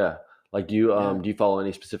 Yeah. Like, do you Yeah. do you follow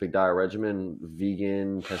any specific diet regimen?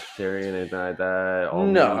 Vegan, pescatarian, anything like that? All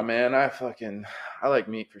No, meat? man, I like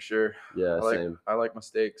meat for sure. Yeah, I like same. I like my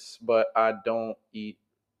steaks, but I don't eat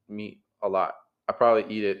meat a lot. I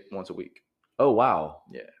probably eat it once a week. Oh wow.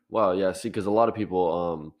 Yeah. Wow, yeah, see, because a lot of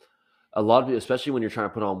people, especially when you're trying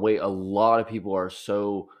to put on weight, a lot of people are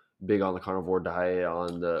so big on the carnivore diet,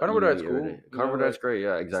 on the Carnivore eating diet's meat every cool, day. Carnivore diet's like great,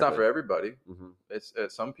 yeah, it's not exactly. for everybody. Hmm. It's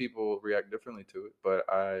some people react differently to it, but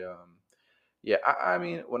yeah, I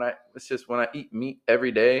mean, it's just when I eat meat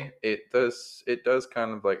every day, it does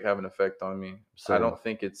kind of like have an effect on me. I Same. don't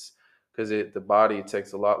think it's because the body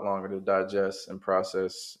takes a lot longer to digest and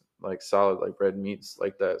process like solid like red meats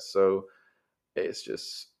like that. So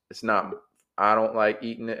it's not. I don't like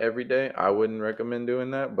eating it every day. I wouldn't recommend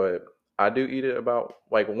doing that, but I do eat it about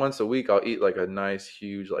like once a week. I'll eat like a nice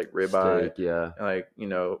huge like ribeye, Steak, yeah. and like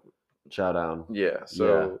Chow down. yeah,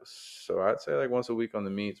 Yeah. so I'd say like once a week on the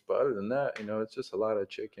meats, but other than that, it's just a lot of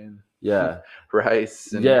chicken, Yeah.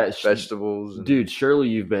 rice, and Yeah, vegetables, and dude, surely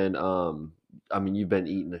you've been I mean, you've been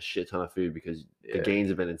eating a shit ton of food because the yeah. gains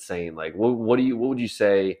have been insane. Like what would you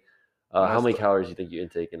say When I how many st- calories do you think you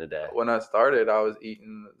intake in a day? when I started, I was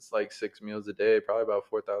eating it's like 6 meals a day, probably about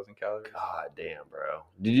 4,000 calories. God damn, bro.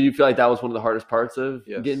 Did you feel like that was one of the hardest parts of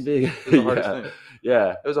getting Yes, big? it was the hardest Yeah. thing.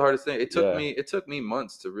 Yeah. It was the hardest thing. Yeah. It took me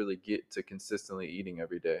months to really get to consistently eating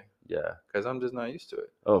every day Yeah. because I'm just not used to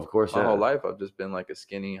it. Oh, of course, My whole yeah. life I've just been like a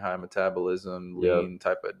skinny, high metabolism, Yep. lean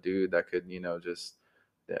type of dude that could, just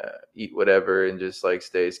eat whatever and just like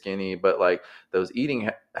stay skinny. But like those eating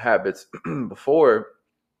habits before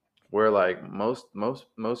were like most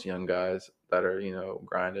young guys that are,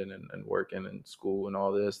 grinding and working in school and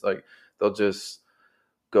all this, like they'll just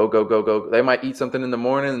go go go go. They might eat something in the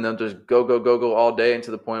morning and they'll just go go go go all day, and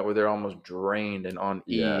to the point where they're almost drained and on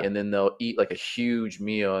E, Yeah. and then they'll eat like a huge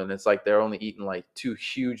meal, and it's like they're only eating like two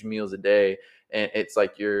huge meals a day, and it's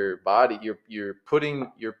like your body, you're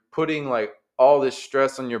putting like all this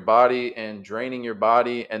stress on your body and draining your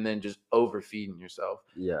body, and then just overfeeding yourself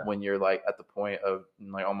Yeah. when you're like at the point of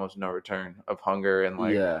like almost no return of hunger and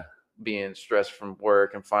like Yeah. being stressed from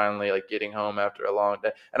work and finally like getting home after a long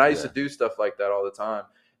day. And I used to Yeah. do stuff like that all the time,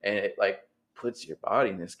 and it like puts your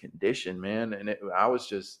body in this condition, man. And I was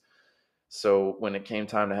just, so when it came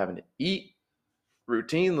time to having to eat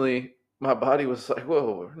routinely, my body was like,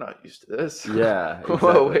 whoa, we're not used to this. Yeah,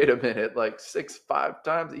 Whoa, wait exactly. a minute. Like 5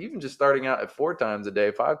 times, even just starting out at 4 times a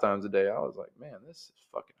day, 5 times a day, I was like, man, this is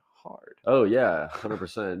fucking hard. Oh yeah,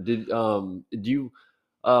 100%. Did do you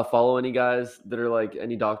follow any guys that are like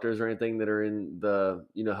any doctors or anything that are in the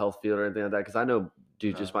health field or anything like that? Because I know,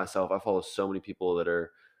 dude, just Uh, myself, I follow so many people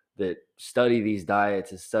that study these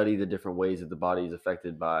diets and study the different ways that the body is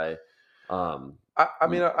affected by. Um, I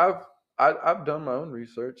mean, y- I've done my own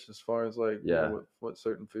research as far as like yeah, what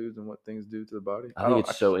certain foods and what things do to the body. I I think don't.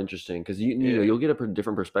 it's so interesting because Yeah. you'll get a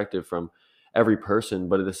different perspective from every person,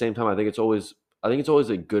 but at the same time, I think it's always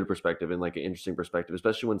a good perspective and like an interesting perspective,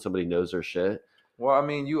 especially when somebody knows their shit. Well, I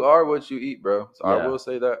mean, you are what you eat, bro. So I Yeah, will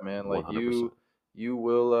say that, man. Like 100%. you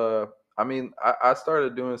will. I mean, I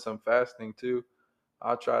started doing some fasting too.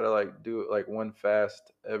 I'll try to like do like one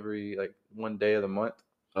fast every like one day of the month.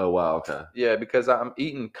 Oh wow, okay. Yeah, because I'm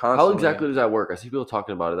eating How constantly. exactly does that work? I see people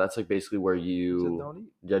talking about it. That's like basically where You just you don't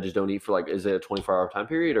eat. yeah, just don't eat for like is it a 24-hour time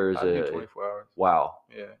period or is I do it 24 hours. wow.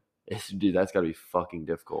 Yeah, Dude, that's gotta be fucking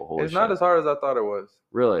difficult. Holy it's not shit. as hard as I thought it was.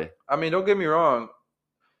 Really? I mean, don't get me wrong.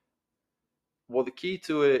 Well, the key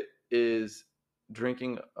to it is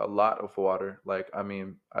drinking a lot of water. Like, I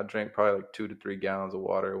mean, I drank probably like 2 to 3 gallons of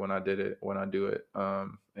water when I did it, when I do it.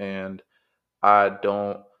 And I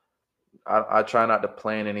don't, I try not to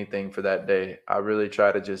plan anything for that day. I really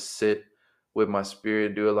try to just sit with my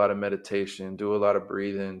spirit, do a lot of meditation, do a lot of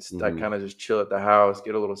breathing. I Hmm. kind of just chill at the house,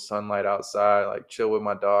 get a little sunlight outside, like chill with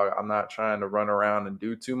my dog. I'm not trying to run around and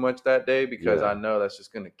do too much that day because I Yeah. know that's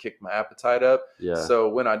just going to kick my appetite up. Yeah. So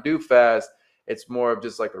when I do fast, it's more of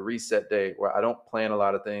just like a reset day where I don't plan a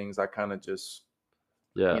lot of things. I kind of just,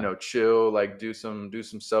 Yeah. chill, like do some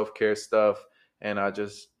self-care stuff, and I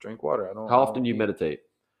just drink water. How I often don't do you eat meditate?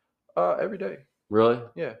 every day. Really?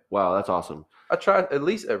 Yeah. Wow, that's awesome. I try at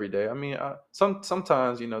least every day. I mean,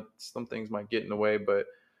 sometimes some things might get in the way, but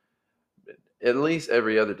at least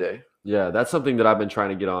every other day. Yeah, that's something that I've been trying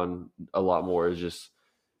to get on a lot more is just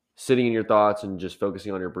sitting in your thoughts and just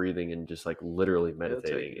focusing on your breathing and just like literally It'll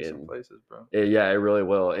take meditating you some and places, bro. yeah, it really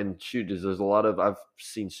will. And shoot, there's a lot of I've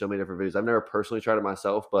seen so many different videos. I've never personally tried it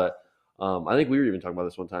myself, but I think we were even talking about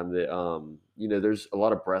this one time that there's a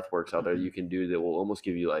lot of breath works out there you can do that will almost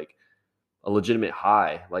give you like a legitimate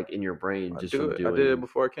high, like in your brain, I just do from it. I did it doing.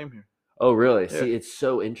 before I came here. Oh, really? Yeah. See, it's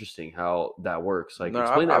so interesting how that works. Like, No,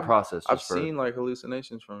 explain that process I've just for seen like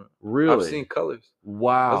hallucinations from it. I've really. seen colors.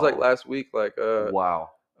 It was like Wow, last week. Like wow.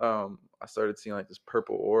 I started seeing like this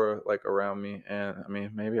purple aura like around me, and I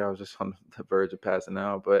mean maybe I was just on the verge of passing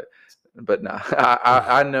out, but nah,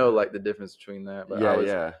 I know like the difference between that. But Yeah,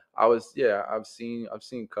 yeah. I was yeah, I've seen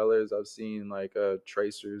colors, I've seen like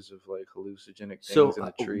tracers of like hallucinogenic So, things in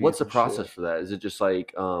the what's trees the and process shit. for that? Is it just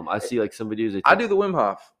like I see like some videos they I take. do the Wim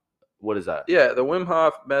Hof. What is that? Yeah, the Wim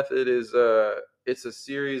Hof method is it's a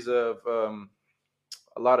series of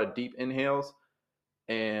a lot of deep inhales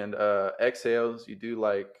and exhales. You do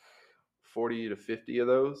like 40 to 50 of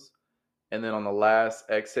those, and then on the last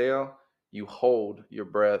exhale you hold your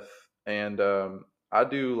breath. And I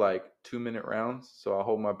do like 2 minute rounds, so I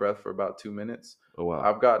hold my breath for about 2 minutes. Oh wow,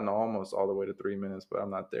 I've gotten almost all the way to 3 minutes, but I'm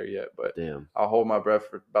not there yet. But damn. I'll hold my breath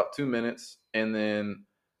for about 2 minutes, and then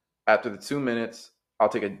after the 2 minutes I'll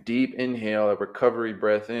take a deep inhale, a recovery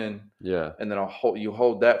breath in, Yeah, and then you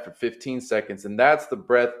hold that for 15 seconds. And that's the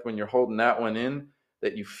breath when you're holding that one in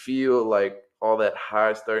that you feel like all that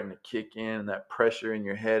high starting to kick in and that pressure in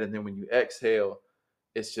your head. And then when you exhale,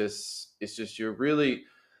 it's just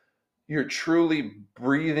you're truly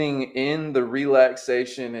breathing in the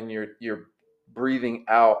relaxation, and you're breathing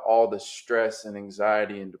out all the stress and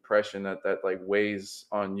anxiety and depression that like weighs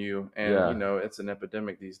on you. And yeah. it's an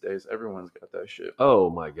epidemic these days. Everyone's got that shit. Oh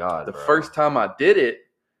my god, The bro. first time I did it,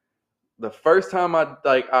 the first time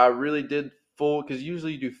I really did full, because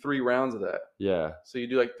usually you do 3 rounds of that. Yeah, So you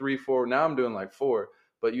do like 3, 4. Now I'm doing like 4,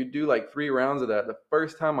 but you do like 3 rounds of that. The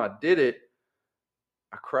first time I did it,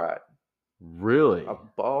 I cried. I really?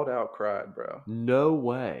 bawled out, cried, bro. No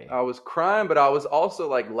way. I was crying, but I was also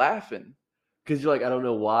like laughing. Because you're like, I don't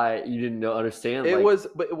know why you didn't know understand. It Like, was,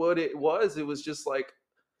 but what it was just like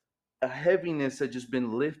a heaviness had just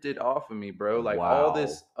been lifted off of me, bro. Like all wow.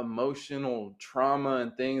 this emotional trauma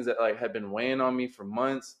and things that like had been weighing on me for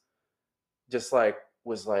months, just like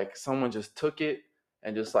was like someone just took it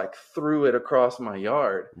and just like threw it across my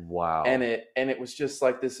yard. And Wow. it was just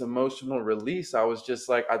like this emotional release. I was just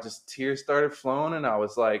like, I just tears started flowing, and I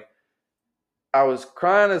was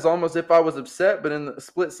crying as almost if I was upset, but in the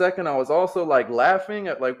split second I was also like laughing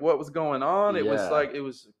at like what was going on. It was Yeah. like it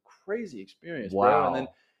was a crazy experience, bro. And then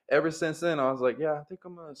Wow. ever since then I was like, yeah, I think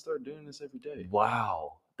I'm gonna start doing this every day.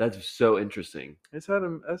 Wow. That's so interesting. It's had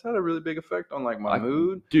a really big effect on like my I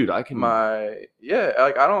mood, dude, I can my yeah,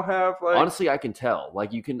 like I don't have like honestly I can tell.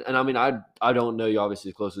 Like you can and I mean I don't know you obviously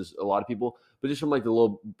as close as a lot of people, but just from like the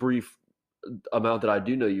little brief amount that I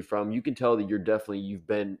do know you from, you can tell that you've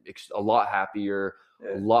been a lot happier,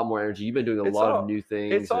 a Yeah. lot more energy. You've been doing a It's lot of all new it's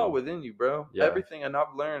things, all and within you, bro. yeah. Everything, and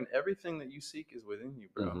I've learned everything that you seek is within you,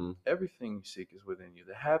 bro. Mm-hmm. Everything you seek is within you.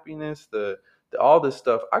 The happiness, the all this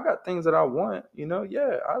stuff. I got things that I want, you know.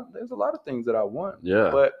 Yeah, there's a lot of things that I want, Yeah.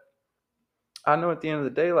 but I know at the end of the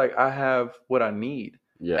day, like I have what I need,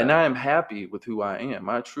 and Yeah. I am happy with who I am.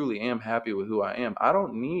 I truly am happy with who I am. I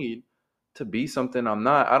don't need to be something I'm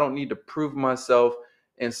not. I don't need to prove myself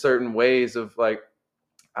in certain ways of like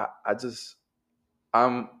I just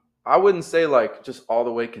I'm I wouldn't say like just all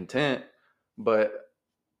the way content, but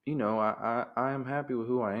you know, I am happy with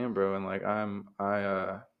who I am, bro, and like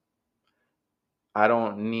I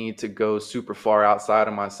don't need to go super far outside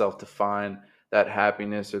of myself to find that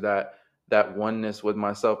happiness or that oneness with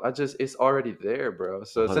myself. It's already there, bro.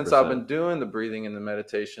 So since I've 100%. been doing the breathing and the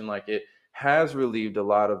meditation, like it has relieved a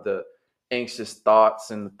lot of the anxious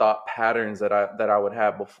thoughts and the thought patterns that I would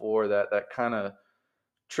have before that kind of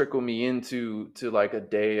trickle me into like a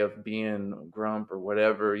day of being grump or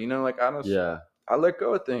whatever. You know, like Yeah. I let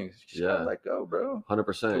go of things. You just gotta Yeah. let go, bro.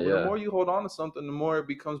 100%. The Yeah. more you hold on to something, the more it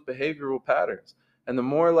becomes behavioral patterns. And the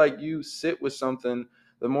more like you sit with something,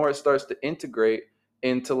 the more it starts to integrate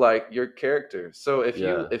into like your character. So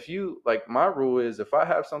Yeah. if you like my rule is if I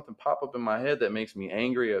have something pop up in my head that makes me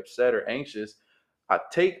angry, upset, or anxious,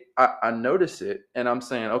 I notice it and I'm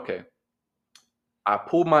saying, okay, I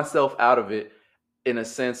pull myself out of it in a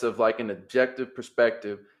sense of like an objective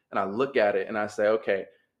perspective. And I look at it and I say, okay,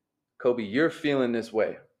 Kobey, you're feeling this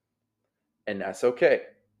way. And that's okay.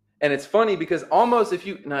 And it's funny because almost if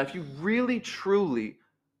you really truly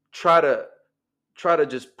try to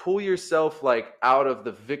just pull yourself like out of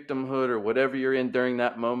the victimhood or whatever you're in during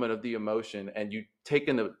that moment of the emotion and you take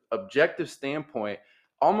an objective standpoint,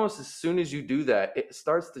 almost as soon as you do that, it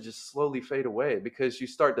starts to just slowly fade away because you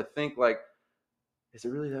start to think like, is it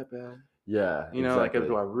really that bad? Yeah. You know, like, do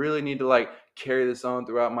Exactly. I really need to like carry this on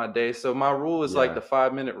throughout my day? So my rule is like Yeah. the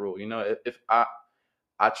 5 minute rule. You know, if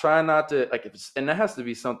I try not to like if it's, and that has to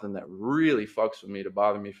be something that really fucks with me to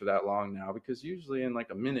bother me for that long now because usually in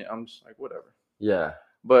like a minute I'm just like whatever. Yeah.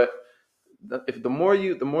 But if the more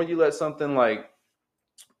you let something like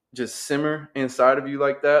just simmer inside of you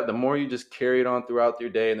like that, the more you just carry it on throughout your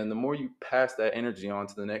day, and then the more you pass that energy on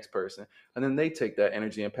to the next person, and then they take that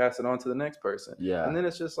energy and pass it on to the next person, and Yeah. then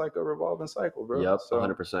it's just like a revolving cycle, bro. Yep. So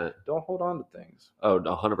 100%. don't hold on to things. Oh,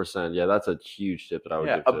 100%. Yeah. That's a huge tip that I would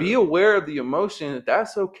Yeah, give to be people. aware of the emotion.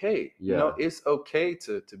 That's okay. You know, Yeah. it's okay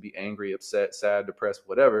to be angry, upset, sad, depressed,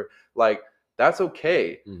 whatever. Like that's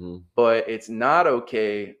okay, Mm-hmm. but it's not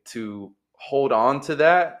okay to hold on to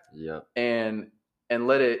that Yeah. and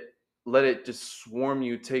let it just swarm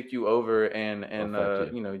you, take you over, and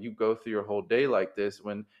Affect you. you know, you go through your whole day like this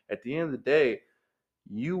when at the end of the day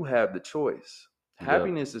you have the choice. Yep.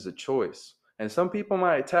 Happiness is a choice. And some people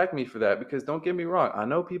might attack me for that because don't get me wrong, I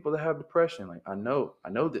know people that have depression. Like I know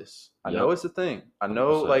this. I know Yep. it's a thing. I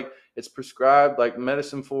know 100%. like it's prescribed like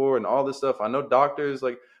medicine for and all this stuff. I know doctors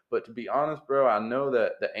like, but to be honest, bro, I know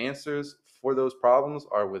that the answers for those problems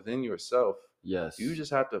are within yourself. You Yes.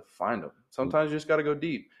 just have to find them. Sometimes you just got to go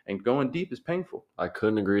deep, and going deep is painful. I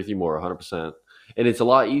couldn't agree with you more, 100%. And it's a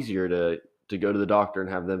lot easier to go to the doctor and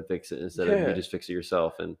have them fix it instead of you Yeah, just fix it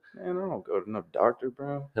yourself. And man, I don't go to no doctor,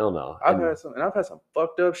 bro. hell no. I've had some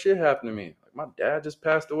fucked up shit happen to me. Like my dad just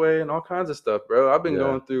passed away and all kinds of stuff, bro. I've been Yeah.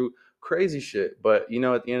 going through crazy shit, but you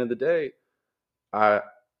know, at the end of the day, I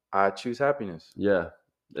I choose happiness. Yeah.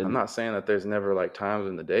 I'm And not saying that there's never like times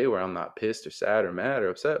in the day where I'm not pissed or sad or mad or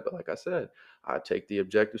upset, but like I said, I take the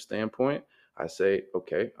objective standpoint. I say,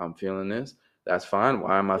 okay, I'm feeling this. That's fine.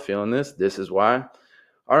 Why am I feeling this? This is why.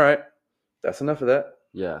 All right, that's enough of that.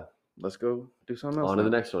 yeah. Let's go do something else On to the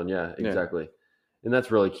now. next one. Yeah, Yeah, exactly. And that's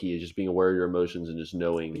really key is just being aware of your emotions and just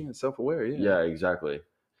knowing. being self-aware. Yeah. Yeah, exactly.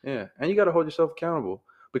 Yeah, and you got to hold yourself accountable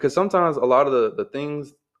because sometimes a lot of the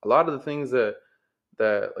things that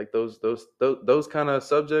like those kind of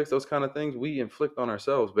subjects, those kind of things, we inflict on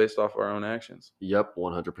ourselves based off our own actions. Yep,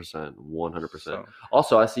 100%. 100%. So,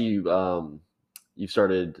 Also, I see you you've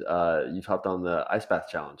hopped on the ice bath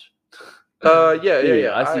challenge. Dude,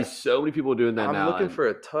 yeah. I see so many people doing that I'm now, looking and for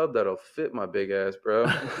a tub that'll fit my big ass, bro.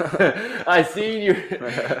 I seen you.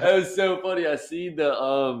 That was so funny. I seen the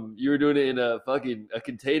you were doing it in a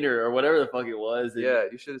container or whatever the fuck it was. And, Yeah,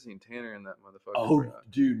 you should have seen Tanner in that motherfucker, oh, bro.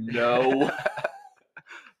 dude, no.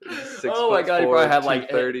 Six Oh my foot god, he four, probably had two like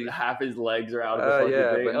thirty. half his legs are out of the fucking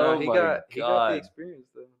Yeah, thing. but no, Oh my he got the god, experience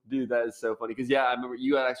though. dude, that is so funny. Because yeah, I remember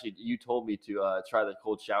you told me to try the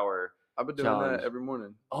cold shower I've been doing that challenge. every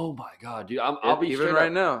morning. Oh my god, dude, I'll be Even straight right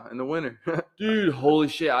up, now in the winter. dude. Holy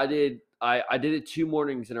shit, I did. I did it 2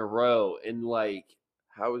 mornings in a row, and, like,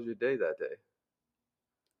 How was your day that day?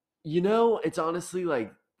 it's honestly,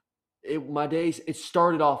 like, my days it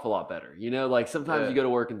started off a lot better, like, sometimes you Yeah, go to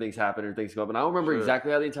work and things happen or things come up, and I don't remember sure.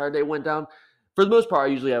 exactly how the entire day went down. For the most part,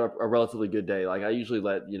 I usually have a relatively good day, like, I usually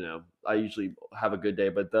have a good day,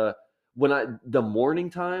 but the morning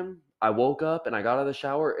time, I woke up and I got out of the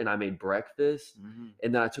shower and I made breakfast, Mhm,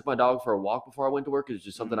 and then I took my dog for a walk before I went to work. It's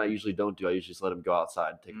just something I mhm, usually don't do. I usually just let him go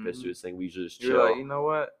outside, take a piss, do mhm. his thing. We usually just You're like, chill. "You know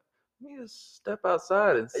what? Let me just step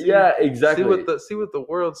outside and Yeah, what exactly. the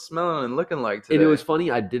world's smelling and looking like And it was today." funny,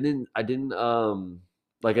 I didn't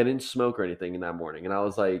smoke or anything in that morning, and I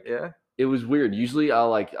was like, Yeah? it was weird. Usually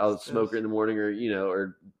I'll It's smoke it in just the morning,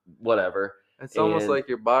 or whatever, it's almost and like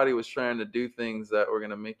your body was trying to do things that were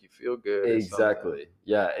gonna make you feel good or something. exactly.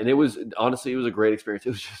 Yeah, and it was honestly, it was a great experience. It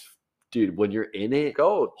was just dude, when you're in It's it,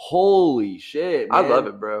 cold. holy shit, I love man.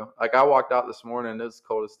 it, bro. Like, I walked out this morning, it was the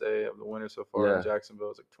coldest day of the winter so far in Yeah. Jacksonville.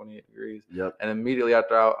 It's like 28 degrees, Yep. and immediately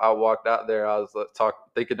after I walked out there, I was,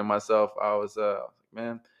 thinking to myself, like,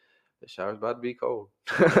 "Man, the shower's about to be cold."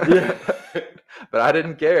 Yeah. But I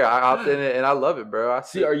didn't care. I hopped in it, and I love it, bro. I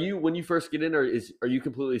See, sit. when you first get in, are you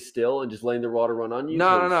completely still and just letting the water run on you?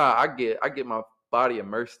 No, no, no. Because I get my body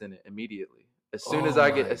immersed in it immediately. oh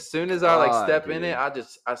my As soon as I like god, step in it, dude.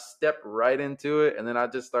 I step right into it, and then I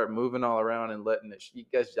just start moving all around and letting it. You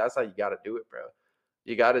guys, that's how you got to do it, bro.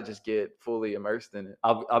 You got to just get fully immersed in it.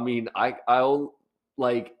 I mean,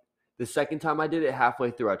 like the second time I did it,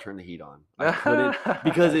 halfway through, I turned the heat on. I couldn't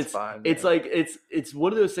because That's fine, it's man. like it's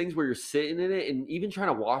one of those things where you're sitting in it, and even trying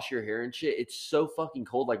to wash your hair and shit, it's so fucking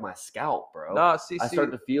cold, like my scalp, bro. Nah, I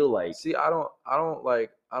start to feel like, I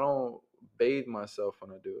don't bathe myself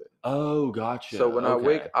when I do it. oh, So gotcha. when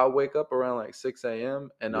Okay, I'll wake up around like 6 a.m.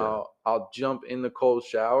 and yeah, I'll jump in the cold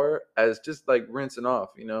shower as just like rinsing off.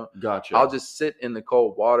 I'll gotcha. just sit in the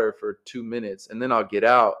cold water for 2 minutes and then I'll get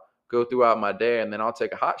out, go throughout my day, and then I'll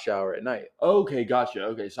take a hot shower at night. Okay, gotcha.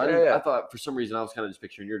 Okay, so Yeah, I yeah. thought for some reason I was kind of just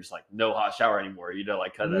picturing you're just like no hot shower anymore.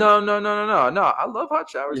 Like kind of No, no, no, no, no, no. I love hot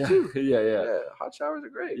showers yeah, too. yeah, yeah, Yeah, hot showers are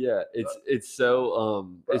great. yeah. Uh,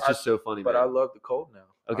 but It's just so funny, I man. love the cold now.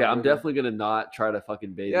 I Okay, I'm really. definitely gonna not try to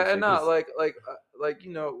fucking bathe and Yeah, and shit not because like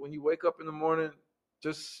when you wake up in the morning,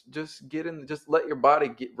 just get in, just let your body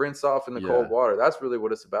get rinse off in the cold yeah, water. That's really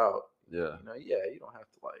what it's about. yeah. Yeah, you don't have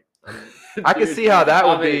to like. I mean, I can Dude, see how that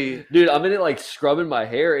would be. I'm in it like scrubbing my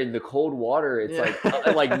hair in the cold water. It's Yeah.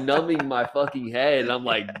 like numbing my fucking head, and I'm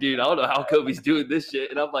like, dude, I don't know how Kobe's doing this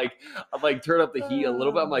shit. And I'm like, turn up the heat a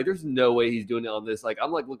little bit. I'm like, there's no way he's doing it on this. Like,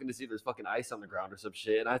 I'm like looking to see if there's fucking ice on the ground or some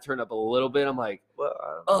shit, and I turn up a little bit. I'm like, Well, I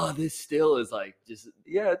don't oh, know. this still is like just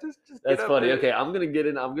Yeah, just get that's up funny. there. Okay, I'm gonna get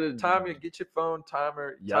in. I'm gonna Get your phone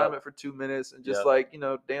timer, time yep, it for 2 minutes, and just yep, like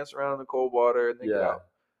dance around in the cold water, and then get yeah. out.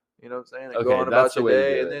 You know what I'm saying? And go Okay, on that's about the your way to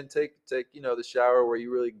day, do and it. then take the shower where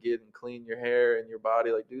you really get and clean your hair and your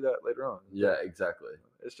body. Like, do that later on in the Yeah, day. exactly.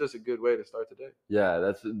 It's just a good way to start the day. Yeah,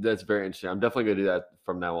 that's very interesting. I'm definitely gonna do that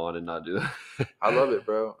from now on and not do that. I love it,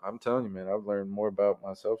 bro. I'm telling you, man. I've learned more about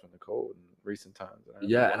myself in the cold in recent times than I ever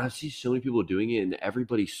Yeah, and have. I see so many people doing it, and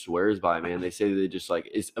everybody swears by it, man. They say they just like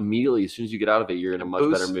it's immediately as soon as you get out of it, you're in a much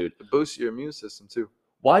better mood. It boosts your immune system too.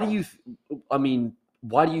 Why do you? I mean,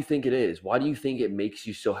 why do you think it is? Why do you think it makes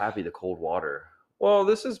you so happy? The cold water. Well,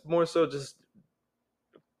 this is more so just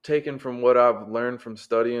taken from what I've learned from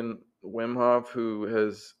studying Wim Hof, who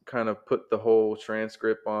has kind of put the whole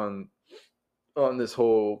transcript on this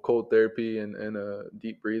whole cold therapy and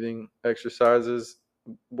deep breathing exercises.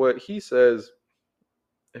 What he says,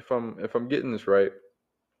 if I'm getting this right,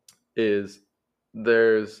 is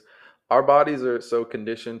there's our bodies are so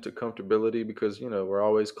conditioned to comfortability because we're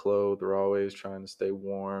always clothed, we're always trying to stay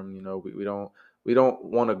warm. We don't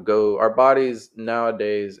want to go. Our bodies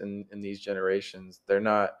nowadays in these generations, they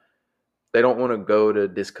don't want to go to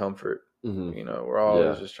discomfort. Hmm. We're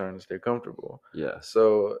always Yeah, just trying to stay comfortable. yeah,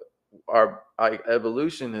 So our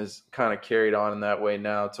evolution is kind of carried on in that way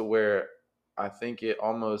now to where I think it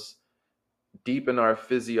almost deep in our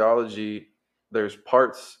physiology, there's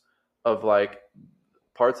of like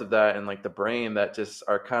parts of that and like the brain that just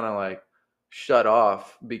are kind of like shut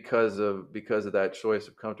off because of that choice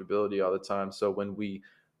of comfortability all the time. So when we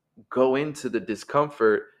go into the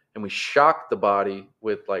discomfort and we shock the body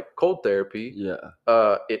with like cold therapy, yeah,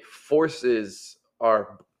 it forces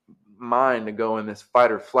our mind to go in this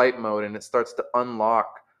fight or flight mode, and it starts to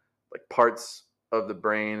unlock like parts of the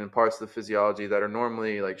brain and parts of the physiology that are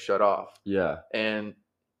normally like shut off. yeah. And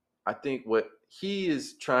I think what he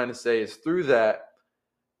is trying to say is through that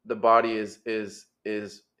the body is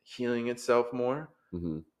healing itself more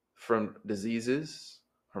Hmm. from diseases,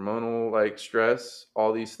 hormonal like stress,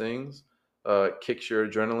 all these things. kicks your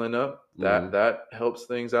adrenaline up. Mm-hmm. That helps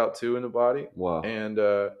things out too in the body, Wow. and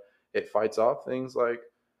it fights off things like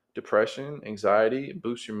depression, anxiety. It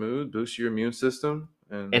boosts your mood, boosts your immune system,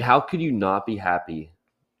 And and how could you not be happy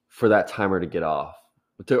for that timer to get off?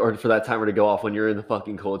 Or for that timer to go off when you're in the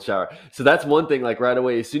fucking cold shower. So that's one thing, like right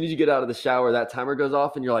away, as soon as you get out of the shower, that timer goes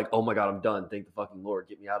off and you're like, oh my God, I'm done. Thank the fucking Lord.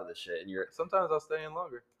 Get me out of this shit. And you're sometimes I'll stay in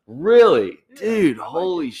longer. really, Yeah, dude, I like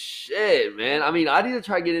holy it. shit, man. I mean, I need to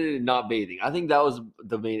try getting into not bathing. I think that was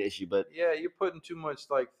the main issue, Yeah, you're putting too much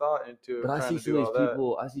like thought into but it, trying to do all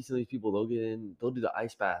that. I see some of these people, they'll do the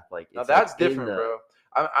ice bath. Like Now it's like that's in different, the bro.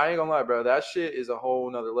 I ain't gonna lie, bro. That shit is a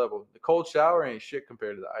whole nother level. The cold shower ain't shit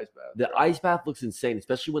compared to the ice bath, the bro. ice bath looks insane,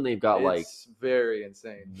 especially when they've got like It's very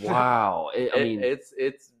insane. wow. I mean, It's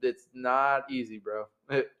not easy, bro.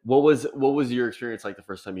 what was your experience like the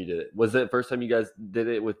first time you did it? Was it the first time you guys did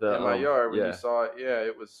it with the In my yard when you yeah. saw it, yeah,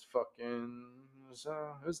 it was fucking.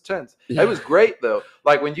 It was tense. It Yeah. was great though.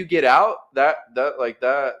 Like when you get out, that like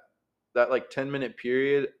 10-minute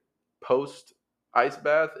period post ice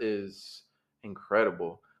bath is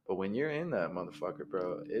incredible. But when you're in that motherfucker,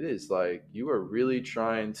 bro, it is like you are really,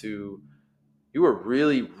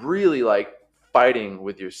 really like fighting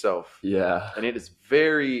with yourself. Yeah. And it's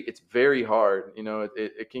very hard. You know,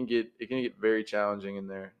 it can get very challenging in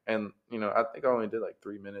there. And, you know, I think I only did like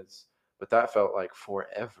 3 minutes, but that felt like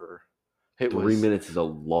forever. It 3 minutes is a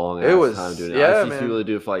long it ass time was, doing it. I yeah, see people man. that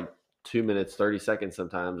do it for like 2 minutes, 30 seconds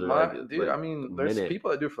sometimes, or My dude, like I mean, a there's minute. people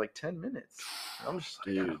that do it for like 10 minutes. I'm just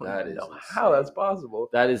like, I Dude, don't that even is know how that's insane. possible.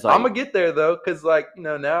 That is I'm like gonna get there though, because like, you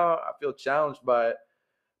know, now I feel challenged by it.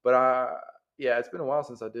 But yeah, it's been a while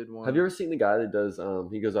since I did have you one. ever seen the guy that does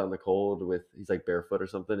he goes out in the cold with he's like barefoot or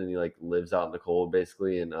something and he like lives out in the cold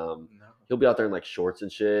basically and No. he'll be out there in like shorts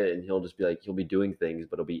and shit and he'll just be like he'll be doing things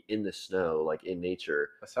but he'll be in the snow like in nature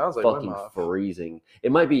That sounds like Wim fucking Hof. freezing.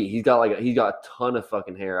 It might be he's got a ton of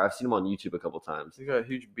fucking hair. I've seen him on YouTube a couple times. He got a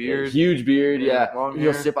huge Yeah, beard huge beard, and yeah. long And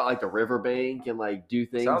he'll hair. sit by like the riverbank and like do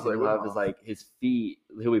It things sounds and like he'll Wim have his Hof. like his feet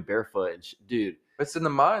he'll be barefoot and dude, It's in the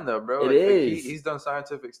mind though, bro. it Like is. he's done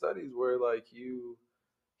scientific studies where like he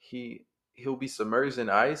he'll be submerged in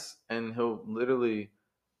ice and he'll literally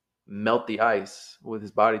melt the ice with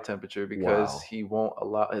his body temperature because Wow. he won't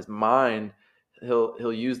allow his mind.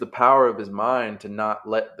 He'll use the power of his mind to not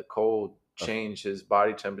let the cold change his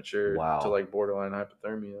body temperature to Wow. like borderline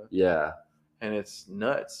hypothermia. Yeah. And it's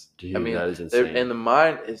nuts. I Dude, mean, that is insane. and the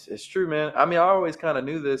mind is it's true, man. I mean, I always kind of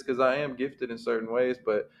knew this because I am gifted in certain ways,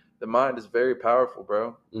 but the mind is very powerful,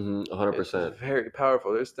 bro. Mm-hmm. It's 100%. very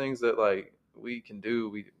powerful. There's things that like we can do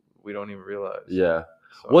we don't even realize. Yeah.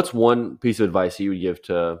 So What's one piece of advice you would give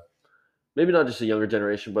to maybe not just a younger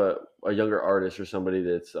generation, but a younger artist or somebody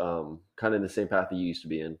that's kind of in the same path that you used to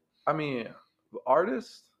be in? I mean,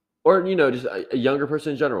 artists. Or, just a younger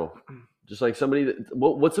person in general. Just like somebody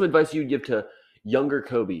what's some advice you'd give to younger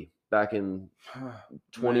Kobey back in Man,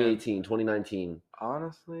 2018, 2019?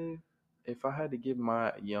 honestly, if I had to give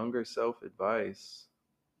my younger self advice,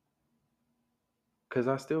 because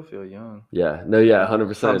I still feel young. Yeah. No, yeah, I'm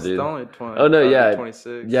 100%, still dude. only Oh 20, no, about to be yeah.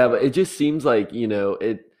 26. Yeah, but So it just seems like,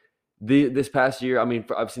 this past year, I mean,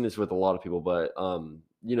 I've seen this with a lot of people, but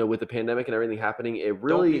with the pandemic and everything happening, it don't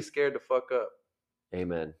be really scared to fuck up.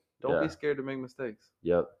 amen. Don't be Yeah. scared to make mistakes.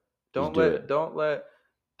 Yep. Just Don't do let it. don't let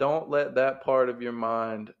don't let that part of your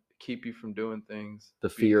mind keep you from doing things The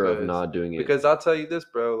fear of because not doing it. because I'll tell you this,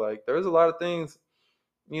 bro, like there's a lot of things,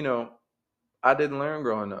 you know, I didn't learn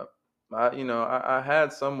growing up. I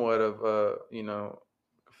had somewhat of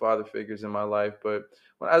father figures in my life, but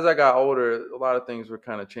as I got older, a lot of things were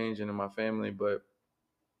kind of changing in my family, but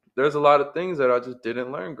there's a lot of things that I just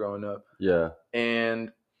didn't learn growing up. Yeah.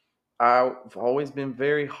 And I've always been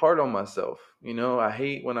very hard on myself. You know, I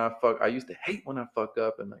hate when I fuck. I used to hate when I fuck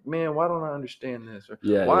up and like, man, why don't I understand this? Or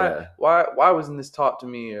Yeah, yeah. why wasn't this taught to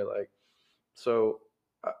me? Or like, so,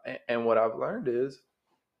 and what I've learned is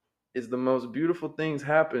the most beautiful things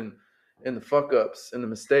happen in the fuck ups and the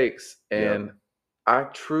mistakes. Yep. And I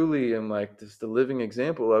truly am like just the living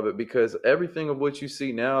example of it because everything of what you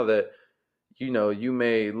see now that you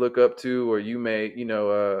may look up to or you may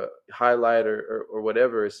highlight or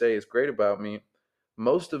whatever or say is great about me,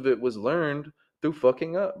 most of it was learned through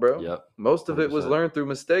fucking up, bro. Yep. Most of it was 100%. learned through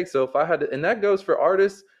mistakes. So if I had to, and that goes for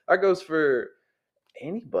artists, that goes for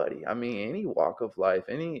anybody. I mean, any walk of life,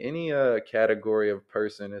 any category of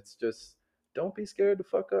person. It's just don't be scared to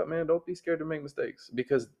fuck up, man. Don't be scared to make mistakes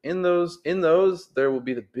because in those there will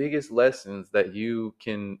be the biggest lessons that you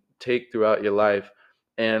can take throughout your life.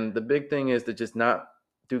 And the big thing is to just not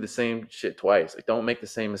do the same shit twice. Like don't make the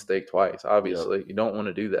same mistake twice. Yep. Obviously, you don't want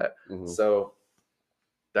to do that. Hmm. So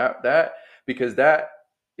that because that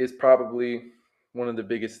is probably one of the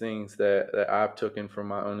biggest things that I've taken from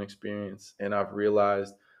my own experience, and I've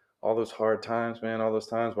realized all those hard times, man, all those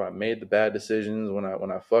times where I made the bad decisions, when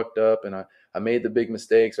I fucked up and I made the big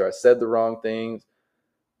mistakes or I said the wrong things.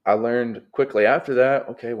 I learned quickly after that,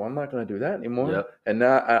 okay, well, I'm not going to do that anymore. Yep. And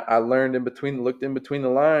now I learned looked in between the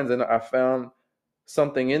lines, and I found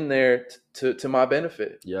something in there to my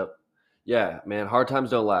benefit. Yep. Yeah, man, hard times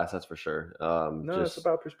don't last, that's for sure. No, it's Just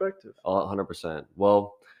about perspective. 100%.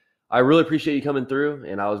 Well, I really appreciate you coming through,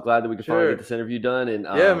 and I was glad that we could finally get Sure. this interview done. And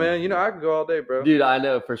Yeah, man. You know, I can go all day, bro. dude, I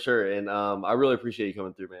know for sure, and I really appreciate you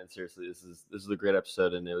coming through, man. Seriously, this is a great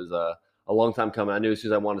episode, and it was a long time coming. I knew as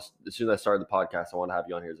soon as I started the podcast, I wanted to have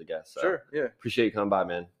you on here as a guest. So Sure. Yeah. appreciate you coming by,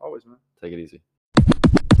 man. Always, man. Take it easy.